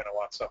carpet, you're going to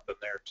want something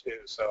there too.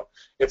 So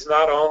it's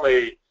not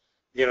only,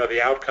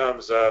 the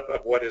outcomes of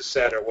what is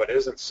said or what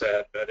isn't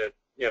said, but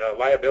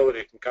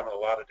liability can come in a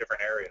lot of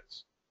different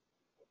areas.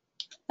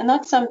 And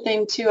that's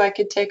something too, I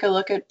could take a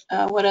look at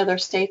what other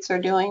states are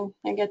doing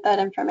and get that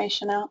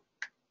information out.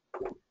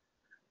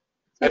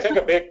 I think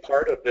a big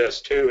part of this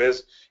too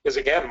is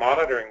again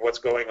monitoring what's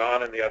going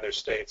on in the other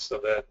states, so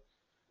that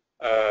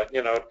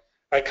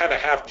I kind of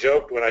half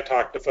joked when I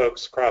talked to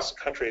folks across the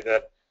country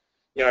that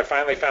I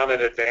finally found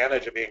an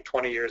advantage of being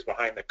 20 years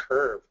behind the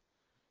curve.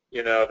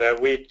 That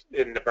we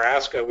in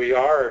Nebraska we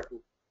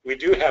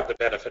do have the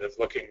benefit of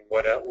looking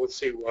we'll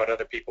see what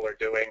other people are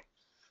doing,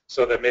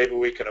 so that maybe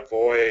we can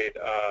avoid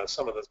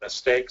some of the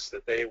mistakes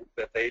that they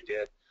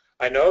did.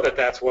 I know that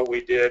that's what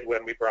we did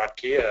when we brought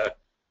Kia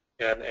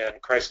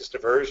and crisis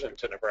diversion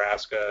to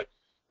Nebraska.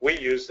 We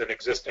used an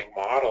existing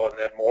model and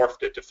then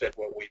morphed it to fit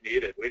what we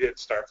needed. We didn't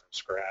start from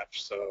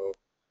scratch. So,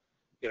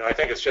 I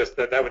think it's just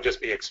that would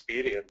just be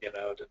expedient,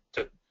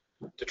 to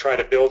try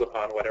to build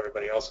upon what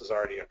everybody else has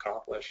already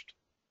accomplished.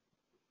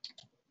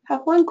 I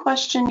have one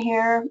question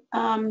here.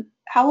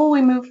 How will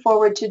we move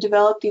forward to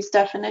develop these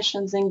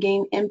definitions and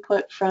gain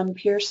input from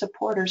peer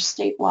supporters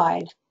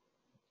statewide?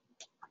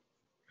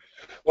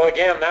 Well,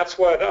 again, that's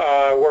what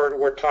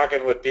we're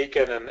talking with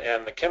Beacon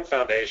and the Kim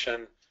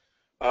Foundation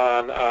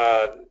on.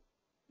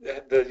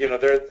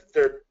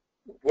 They're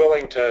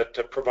willing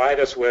to provide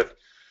us with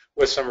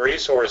some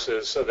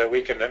resources so that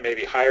we can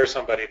maybe hire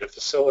somebody to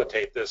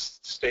facilitate this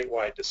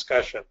statewide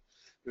discussion.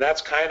 And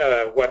that's kind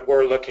of what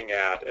we're looking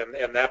at,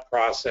 and that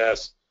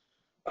process.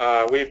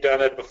 We've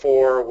done it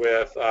before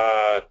with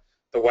the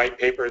white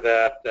paper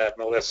that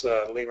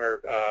Melissa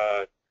Leamer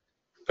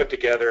put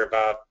together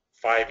about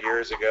 5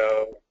 years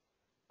ago.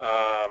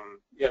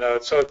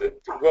 So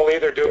we'll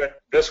either do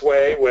it this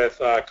way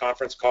with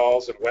conference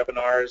calls and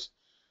webinars,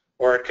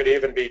 or it could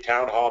even be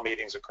town hall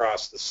meetings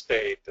across the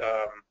state.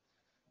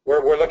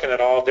 We're looking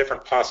at all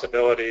different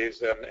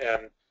possibilities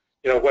and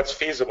what's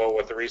feasible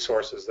with the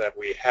resources that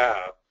we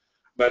have.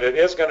 But it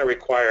is going to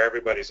require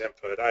everybody's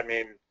input. I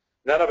mean,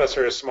 none of us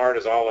are as smart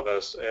as all of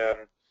us,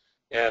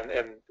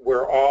 and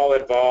we're all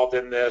involved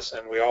in this,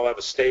 and we all have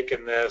a stake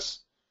in this,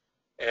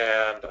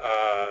 and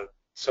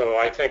so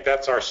I think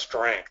that's our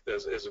strength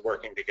is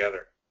working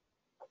together.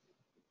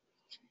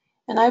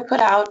 And I put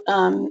out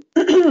an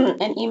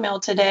email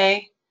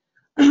today,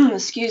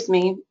 excuse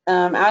me,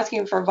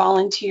 asking for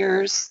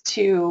volunteers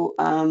to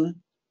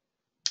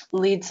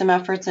lead some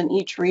efforts in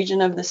each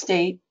region of the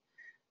state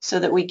so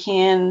that we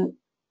can,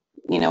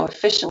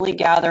 efficiently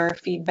gather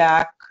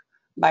feedback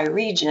by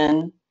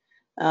region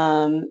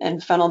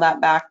and funnel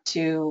that back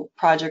to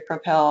Project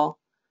Propel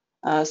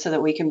so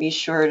that we can be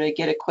sure to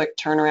get a quick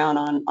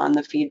turnaround on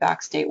the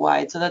feedback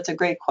statewide. So that's a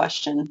great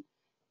question.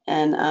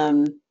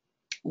 And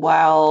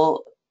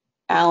while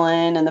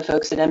Alan and the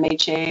folks at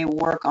MHA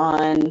work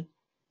on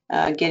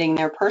getting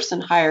their person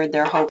hired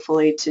there,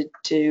 hopefully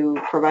to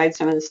provide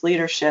some of this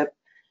leadership,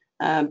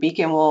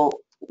 Beacon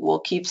will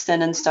keep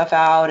sending stuff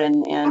out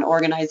and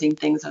organizing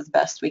things as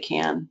best we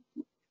can.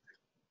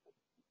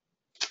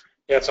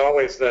 Yeah, it's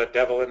always the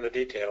devil in the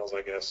details,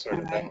 I guess, sort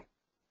of thing.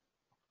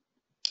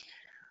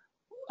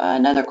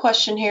 Another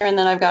question here, and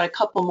then I've got a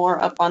couple more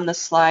up on the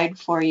slide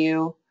for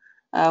you.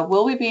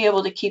 Will we be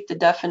able to keep the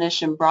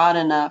definition broad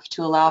enough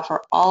to allow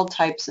for all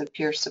types of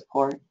peer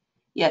support,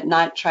 yet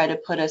not try to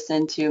put us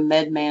into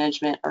med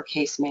management or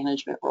case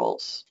management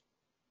roles?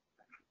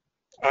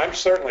 I'm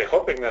certainly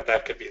hoping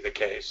that could be the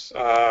case.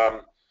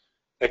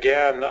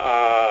 Again,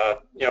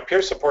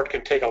 peer support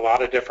can take a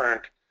lot of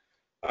different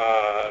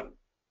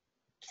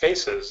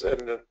faces,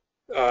 and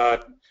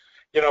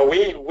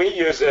we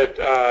use it.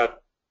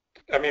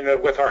 I mean,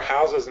 with our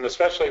houses, and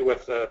especially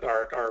with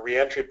our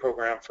reentry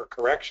program for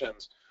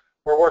corrections,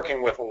 we're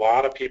working with a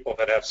lot of people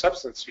that have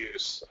substance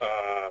use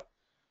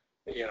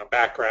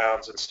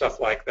backgrounds and stuff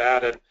like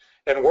that.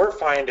 And we're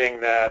finding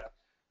that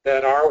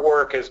our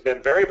work has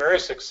been very, very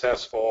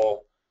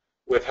successful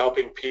with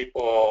helping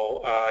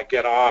people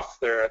get off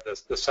the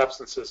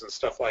substances and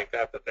stuff like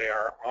that they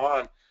are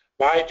on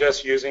by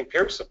just using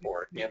peer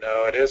support.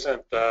 It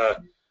isn't the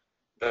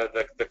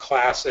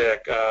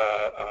classic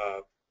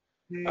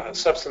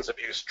substance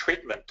abuse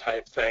treatment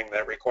type thing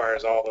that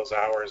requires all those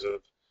hours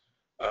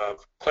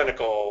of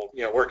clinical,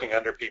 working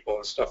under people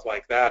and stuff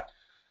like that.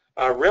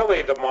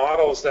 Really, the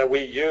models that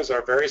we use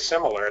are very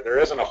similar. There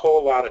isn't a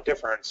whole lot of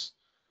difference,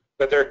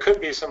 but there could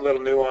be some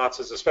little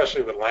nuances,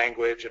 especially with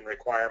language and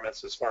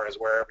requirements as far as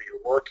wherever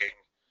you're working,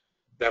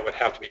 that would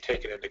have to be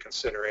taken into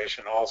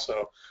consideration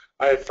also.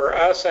 For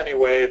us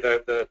anyway,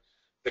 the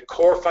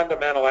core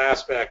fundamental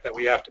aspect that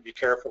we have to be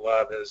careful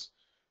of is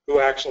who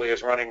actually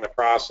is running the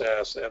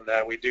process, and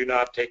that we do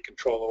not take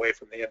control away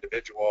from the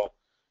individual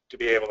to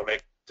be able to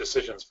make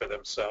decisions for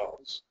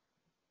themselves.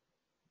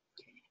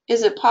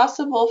 Is it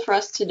possible for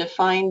us to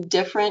define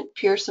different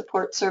peer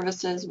support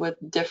services with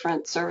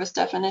different service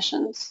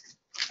definitions?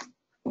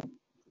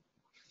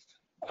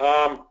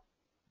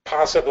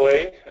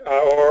 Possibly,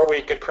 or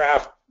we could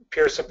craft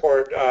peer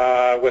support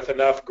with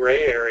enough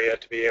gray area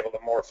to be able to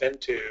morph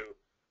into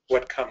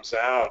what comes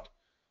out.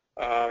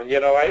 A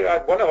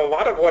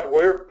lot of what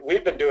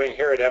we've been doing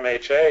here at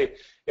MHA,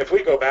 if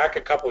we go back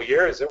a couple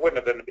years, it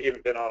wouldn't have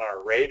even been on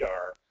our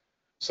radar.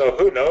 So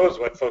who knows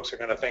what folks are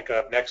going to think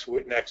of next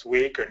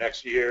week or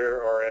next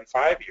year or in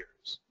 5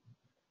 years.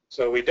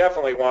 So we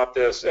definitely want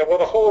this. Well,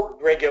 the whole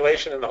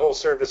regulation and the whole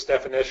service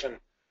definition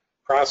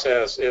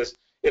process is,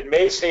 it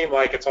may seem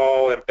like it's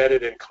all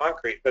embedded in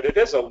concrete, but it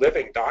is a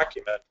living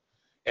document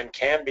and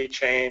can be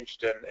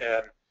changed and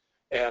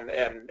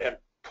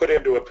put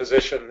into a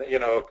position,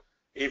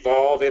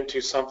 evolve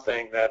into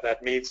something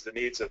that meets the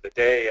needs of the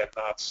day and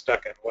not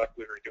stuck in what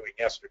we were doing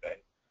yesterday.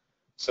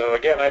 So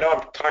again, I know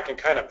I'm talking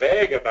kind of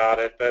vague about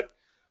it, but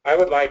I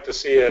would like to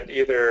see it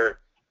either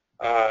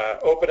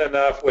open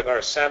enough with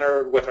our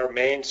center, with our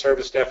main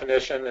service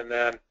definition, and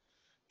then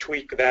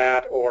tweak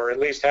that, or at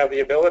least have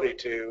the ability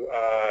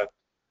to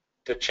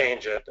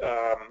change it.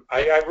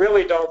 I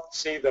really don't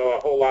see, though, a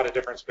whole lot of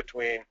difference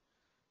between,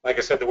 like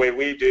I said, the way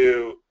we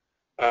do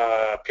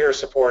peer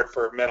support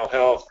for mental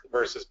health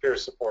versus peer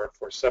support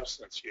for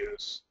substance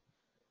use.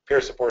 Peer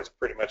support is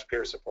pretty much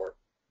peer support.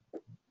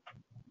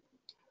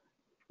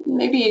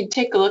 Maybe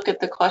take a look at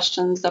the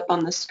questions up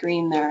on the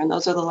screen there, and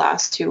those are the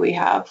last two we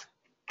have.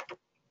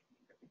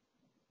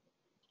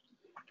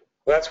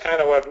 Well, that's kind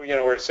of what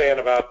we're saying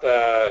about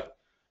the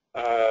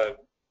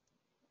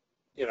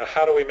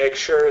how do we make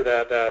sure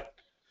that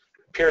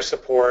peer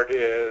support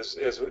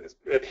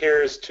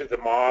adheres to the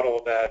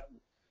model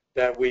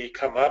that we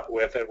come up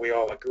with, that we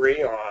all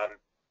agree on,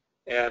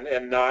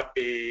 and not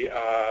be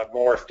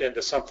morphed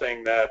into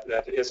something that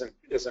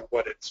isn't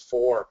what it's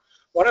for.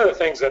 One of the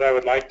things that I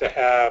would like to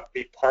have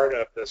be part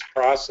of this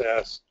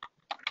process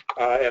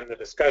and the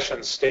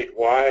discussion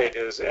statewide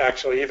is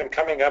actually even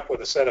coming up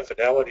with a set of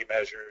fidelity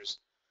measures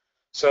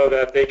so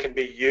that they can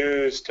be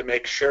used to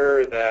make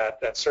sure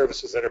that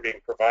services that are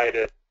being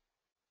provided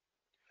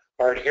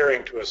are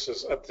adhering to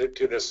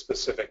this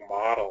specific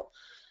model.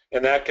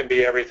 And that can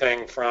be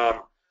everything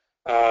from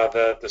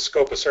the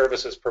scope of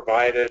services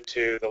provided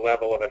to the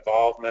level of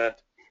involvement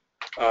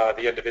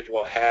the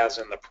individual has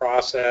in the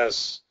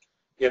process,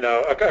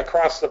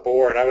 across the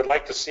board. I would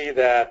like to see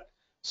that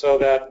so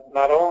that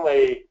not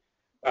only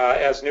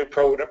as new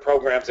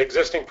programs,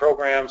 existing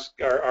programs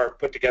are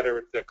put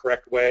together the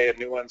correct way and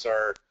new ones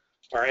are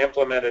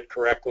implemented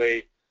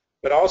correctly,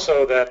 but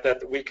also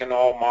that we can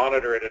all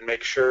monitor it and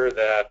make sure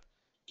that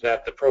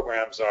the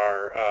programs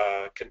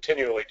are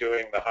continually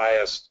doing the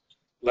highest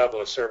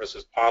level of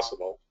services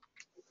possible.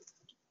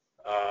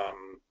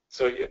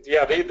 So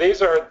yeah,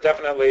 these are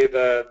definitely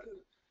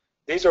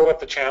these are what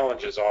the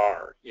challenges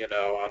are,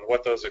 on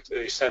what those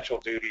essential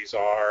duties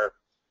are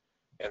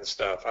and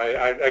stuff.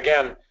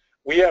 Again,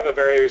 we have a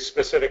very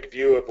specific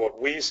view of what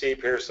we see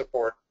peer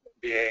support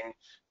being,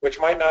 which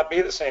might not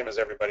be the same as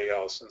everybody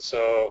else. And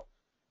so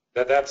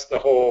that's the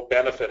whole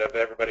benefit of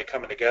everybody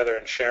coming together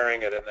and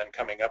sharing it and then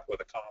coming up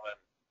with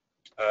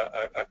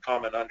a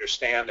common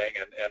understanding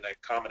and a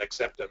common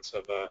acceptance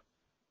of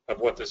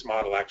what this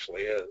model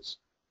actually is.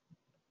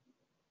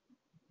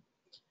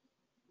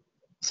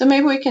 So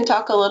maybe we can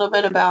talk a little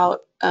bit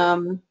about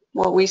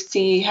what we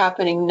see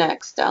happening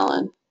next,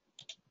 Alan.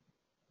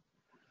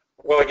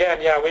 Well,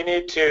 again, yeah, we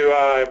need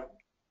to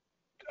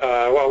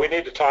we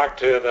need to talk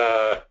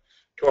to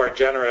our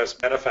generous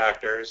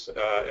benefactors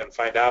and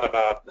find out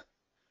about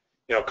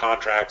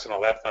contracts and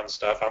all that fun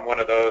stuff. I'm one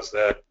of those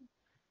that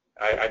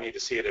I need to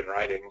see it in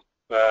writing,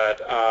 but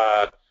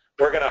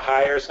we're going to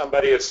hire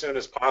somebody as soon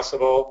as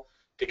possible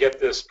to get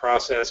this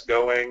process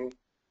going.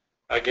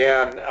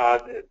 Again,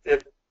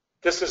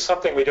 this is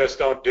something we just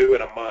don't do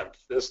in a month.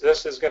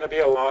 This is going to be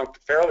a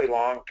fairly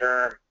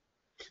long-term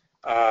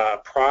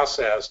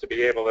process to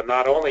be able to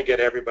not only get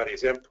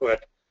everybody's input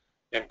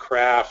and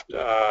craft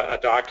a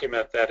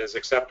document that is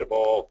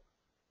acceptable,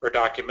 or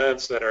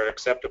documents that are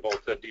acceptable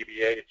to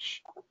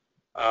DBH,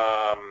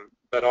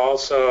 but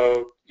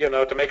also,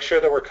 to make sure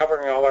that we're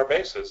covering all our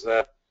bases,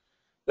 that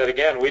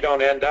again, we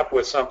don't end up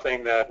with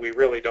something that we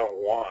really don't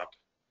want.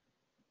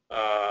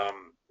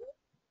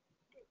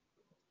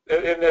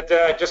 And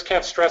I just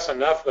can't stress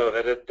enough, though,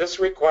 that this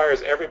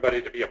requires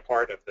everybody to be a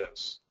part of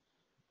this.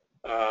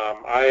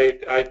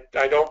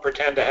 I don't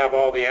pretend to have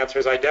all the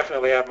answers. I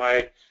definitely have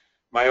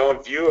my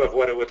own view of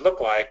what it would look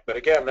like, but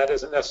again, that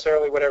isn't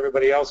necessarily what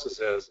everybody else's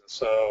is. And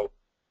so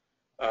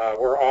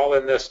we're all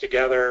in this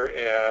together,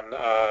 and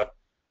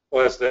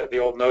well, as the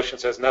old notion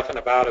says, nothing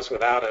about us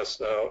without us.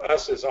 So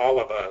us is all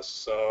of us.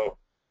 So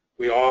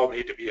we all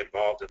need to be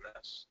involved in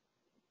this.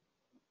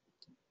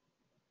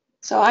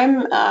 So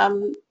I'm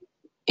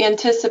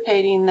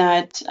anticipating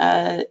that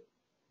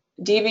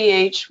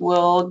DBH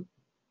will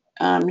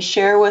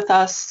share with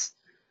us.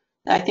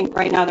 I think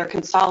right now they're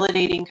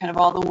consolidating kind of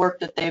all the work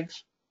that they've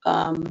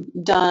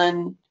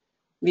done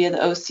via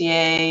the OCA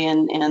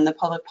and the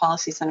Public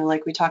Policy Center,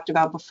 like we talked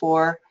about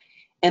before,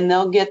 and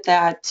they'll get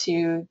that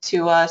to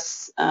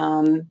us.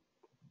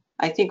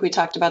 I think we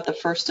talked about the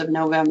 1st of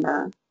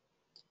November.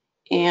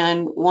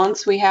 And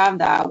once we have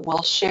that,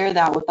 we'll share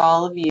that with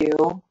all of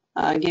you,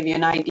 give you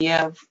an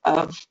idea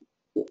of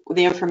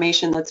the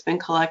information that's been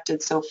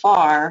collected so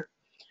far.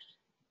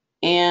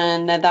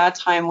 And at that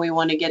time, we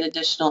want to get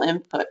additional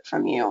input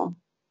from you.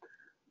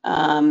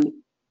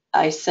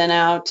 I sent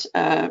out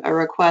a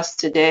request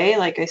today,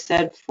 like I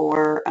said,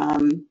 for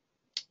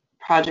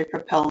Project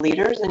Propel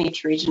leaders in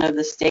each region of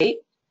the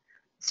state.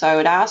 So I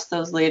would ask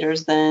those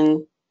leaders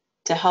then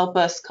to help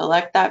us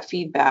collect that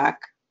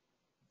feedback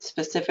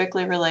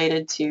specifically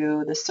related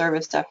to the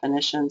service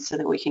definition so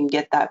that we can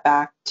get that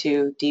back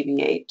to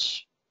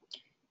DBH.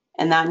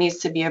 And that needs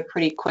to be a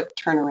pretty quick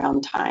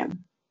turnaround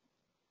time.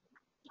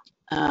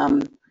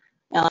 Ellen,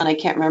 I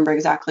can't remember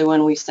exactly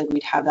when we said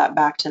we'd have that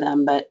back to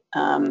them, but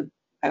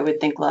I would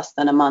think less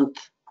than a month.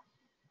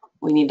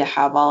 We need to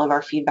have all of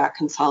our feedback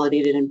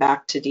consolidated and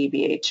back to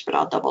DBH, but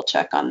I'll double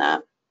check on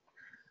that.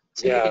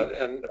 So yeah,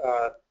 and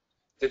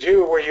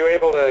were you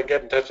able to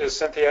get in touch with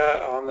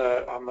Cynthia on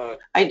the?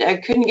 I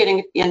couldn't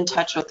get in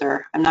touch with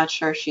her. I'm not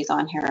sure if she's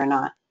on here or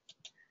not.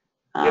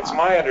 It's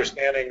my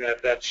understanding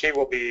that she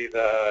will be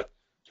the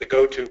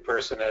go-to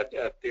person at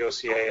the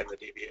OCA and the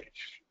DBH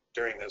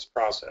during this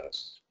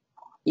process.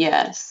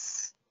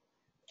 Yes.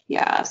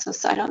 Yeah,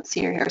 so I don't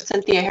see her here.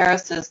 Cynthia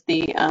Harris is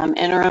the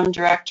interim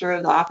director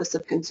of the Office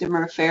of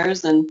Consumer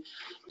Affairs, and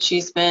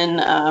she's been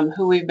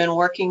who we've been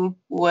working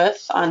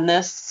with on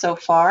this so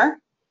far.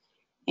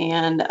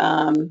 And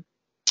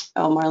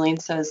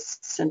Marlene says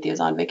Cynthia's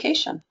on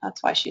vacation.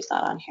 That's why she's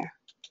not on here.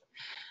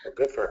 Well,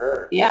 good for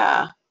her.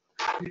 Yeah,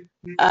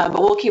 but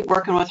we'll keep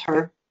working with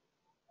her.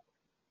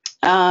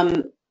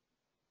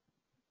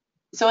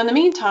 So in the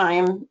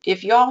meantime,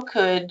 if y'all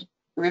could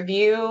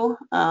review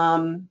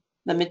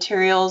the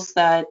materials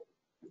that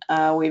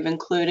we've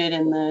included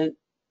in the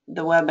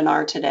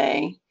webinar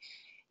today,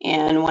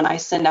 and when I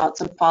send out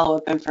some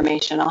follow-up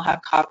information, I'll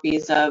have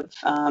copies of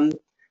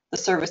the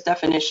service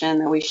definition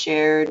that we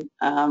shared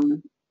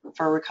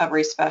for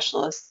recovery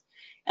specialists.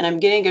 And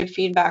I'm getting good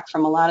feedback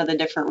from a lot of the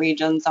different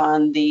regions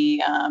on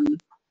the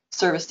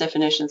service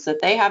definitions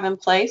that they have in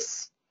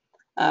place,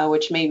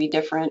 which may be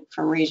different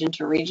from region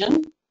to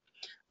region.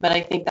 But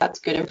I think that's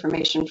good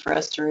information for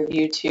us to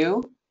review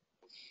too.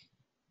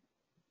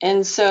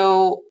 And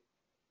so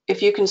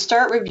if you can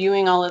start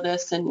reviewing all of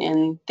this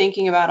and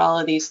thinking about all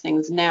of these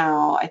things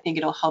now, I think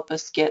it'll help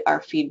us get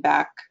our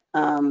feedback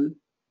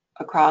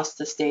across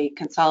the state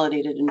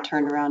consolidated and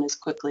turned around as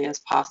quickly as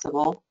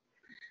possible.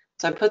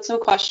 So I put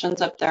some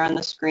questions up there on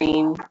the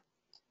screen,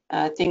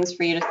 things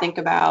for you to think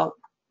about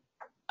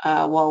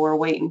while we're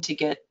waiting to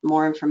get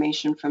more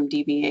information from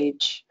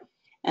DBH.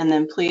 And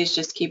then please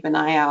just keep an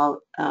eye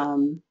out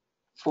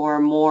for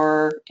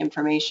more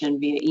information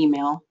via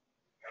email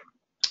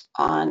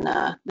on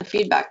the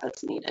feedback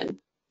that's needed.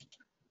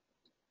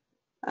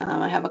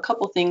 I have a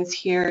couple things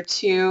here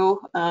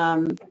too.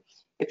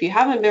 If you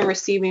haven't been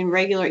receiving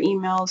regular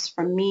emails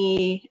from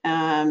me,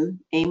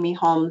 Amy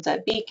Holmes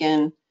at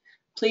Beacon,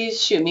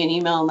 please shoot me an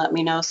email and let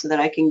me know so that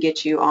I can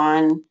get you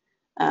on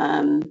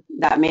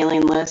that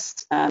mailing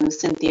list.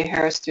 Cynthia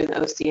Harris through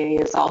the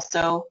OCA is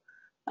also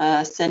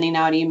sending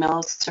out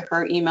emails to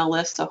her email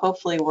list, so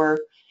hopefully we're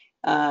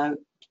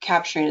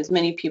capturing as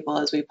many people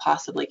as we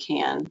possibly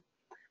can.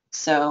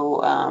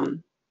 So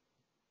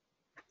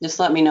just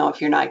let me know if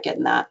you're not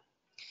getting that.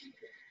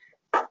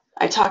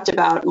 I talked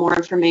about more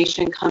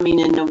information coming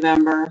in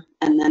November,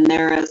 and then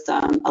there is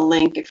a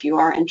link if you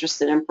are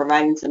interested in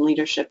providing some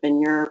leadership in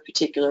your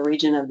particular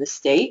region of the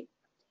state.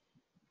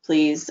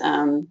 Please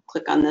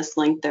click on this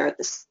link there at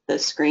the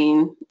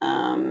screen.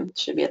 It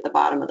should be at the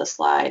bottom of the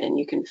slide, and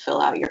you can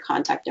fill out your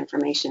contact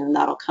information, and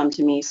that'll come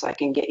to me so I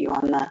can get you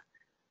on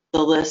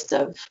the list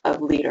of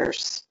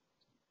leaders.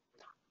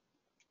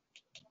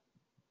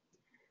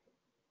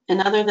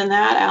 And other than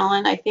that,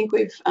 Alan, I think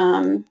we've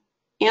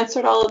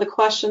answered all of the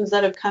questions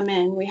that have come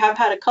in. We have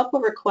had a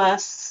couple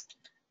requests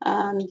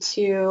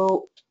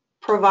to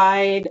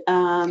provide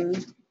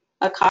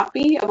a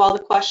copy of all the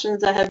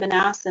questions that have been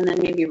asked and then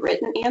maybe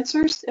written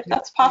answers if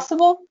that's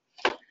possible.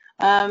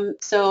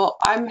 So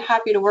I'm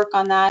happy to work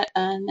on that,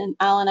 and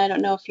Alan, I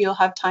don't know if you'll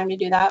have time to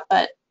do that,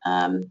 but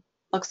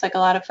looks like a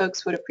lot of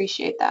folks would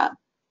appreciate that.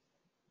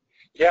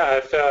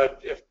 Yeah,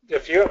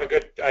 if you have a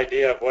good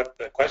idea of what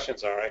the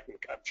questions are, I'm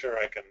sure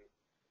I can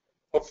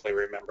hopefully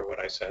remember what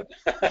I said.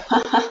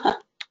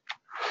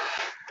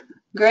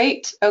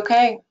 Great.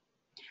 Okay.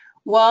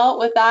 Well,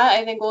 with that,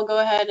 I think we'll go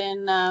ahead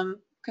and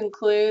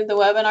conclude the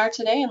webinar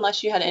today,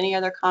 unless you had any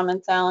other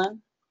comments,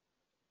 Alan.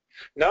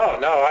 No,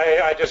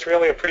 I just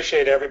really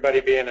appreciate everybody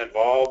being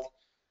involved.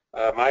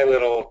 My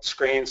little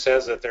screen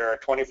says that there are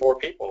 24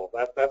 people.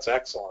 That's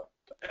excellent.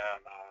 And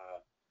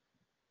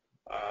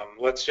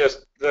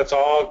let's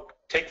all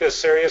take this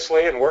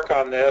seriously and work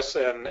on this.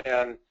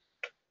 And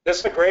this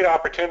is a great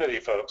opportunity,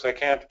 folks. I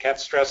can't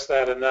stress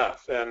that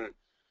enough. And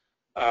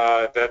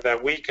that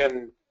we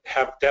can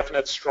have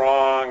definite,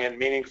 strong, and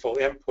meaningful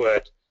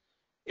input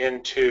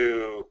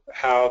into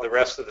how the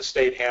rest of the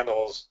state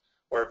handles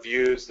or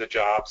views the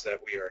jobs that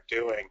we are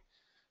doing.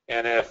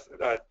 And if,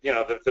 you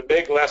know, the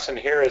big lesson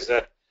here is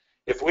that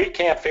if we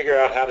can't figure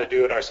out how to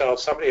do it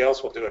ourselves, somebody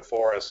else will do it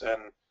for us.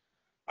 And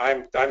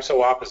I'm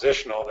so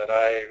oppositional that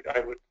I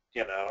would,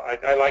 you know,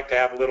 I like to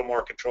have a little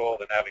more control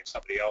than having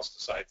somebody else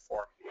decide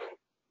for me.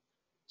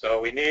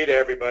 So we need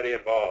everybody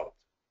involved.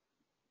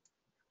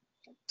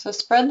 So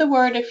spread the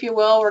word, if you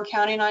will. We're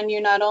counting on you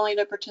not only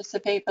to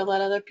participate, but let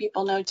other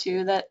people know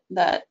too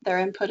that their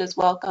input is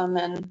welcome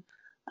and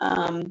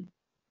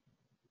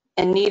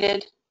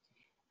needed.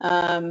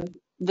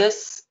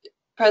 This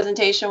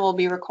presentation will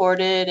be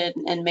recorded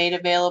and made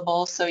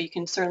available, so you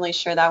can certainly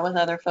share that with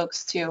other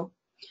folks too.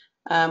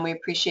 We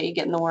appreciate you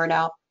getting the word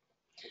out.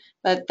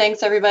 But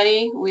thanks,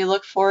 everybody. We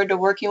look forward to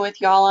working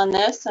with y'all on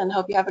this and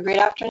hope you have a great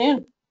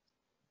afternoon.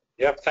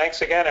 Yep,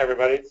 thanks again,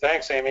 everybody.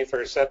 Thanks, Amy,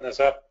 for setting this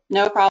up.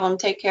 No problem.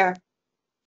 Take care.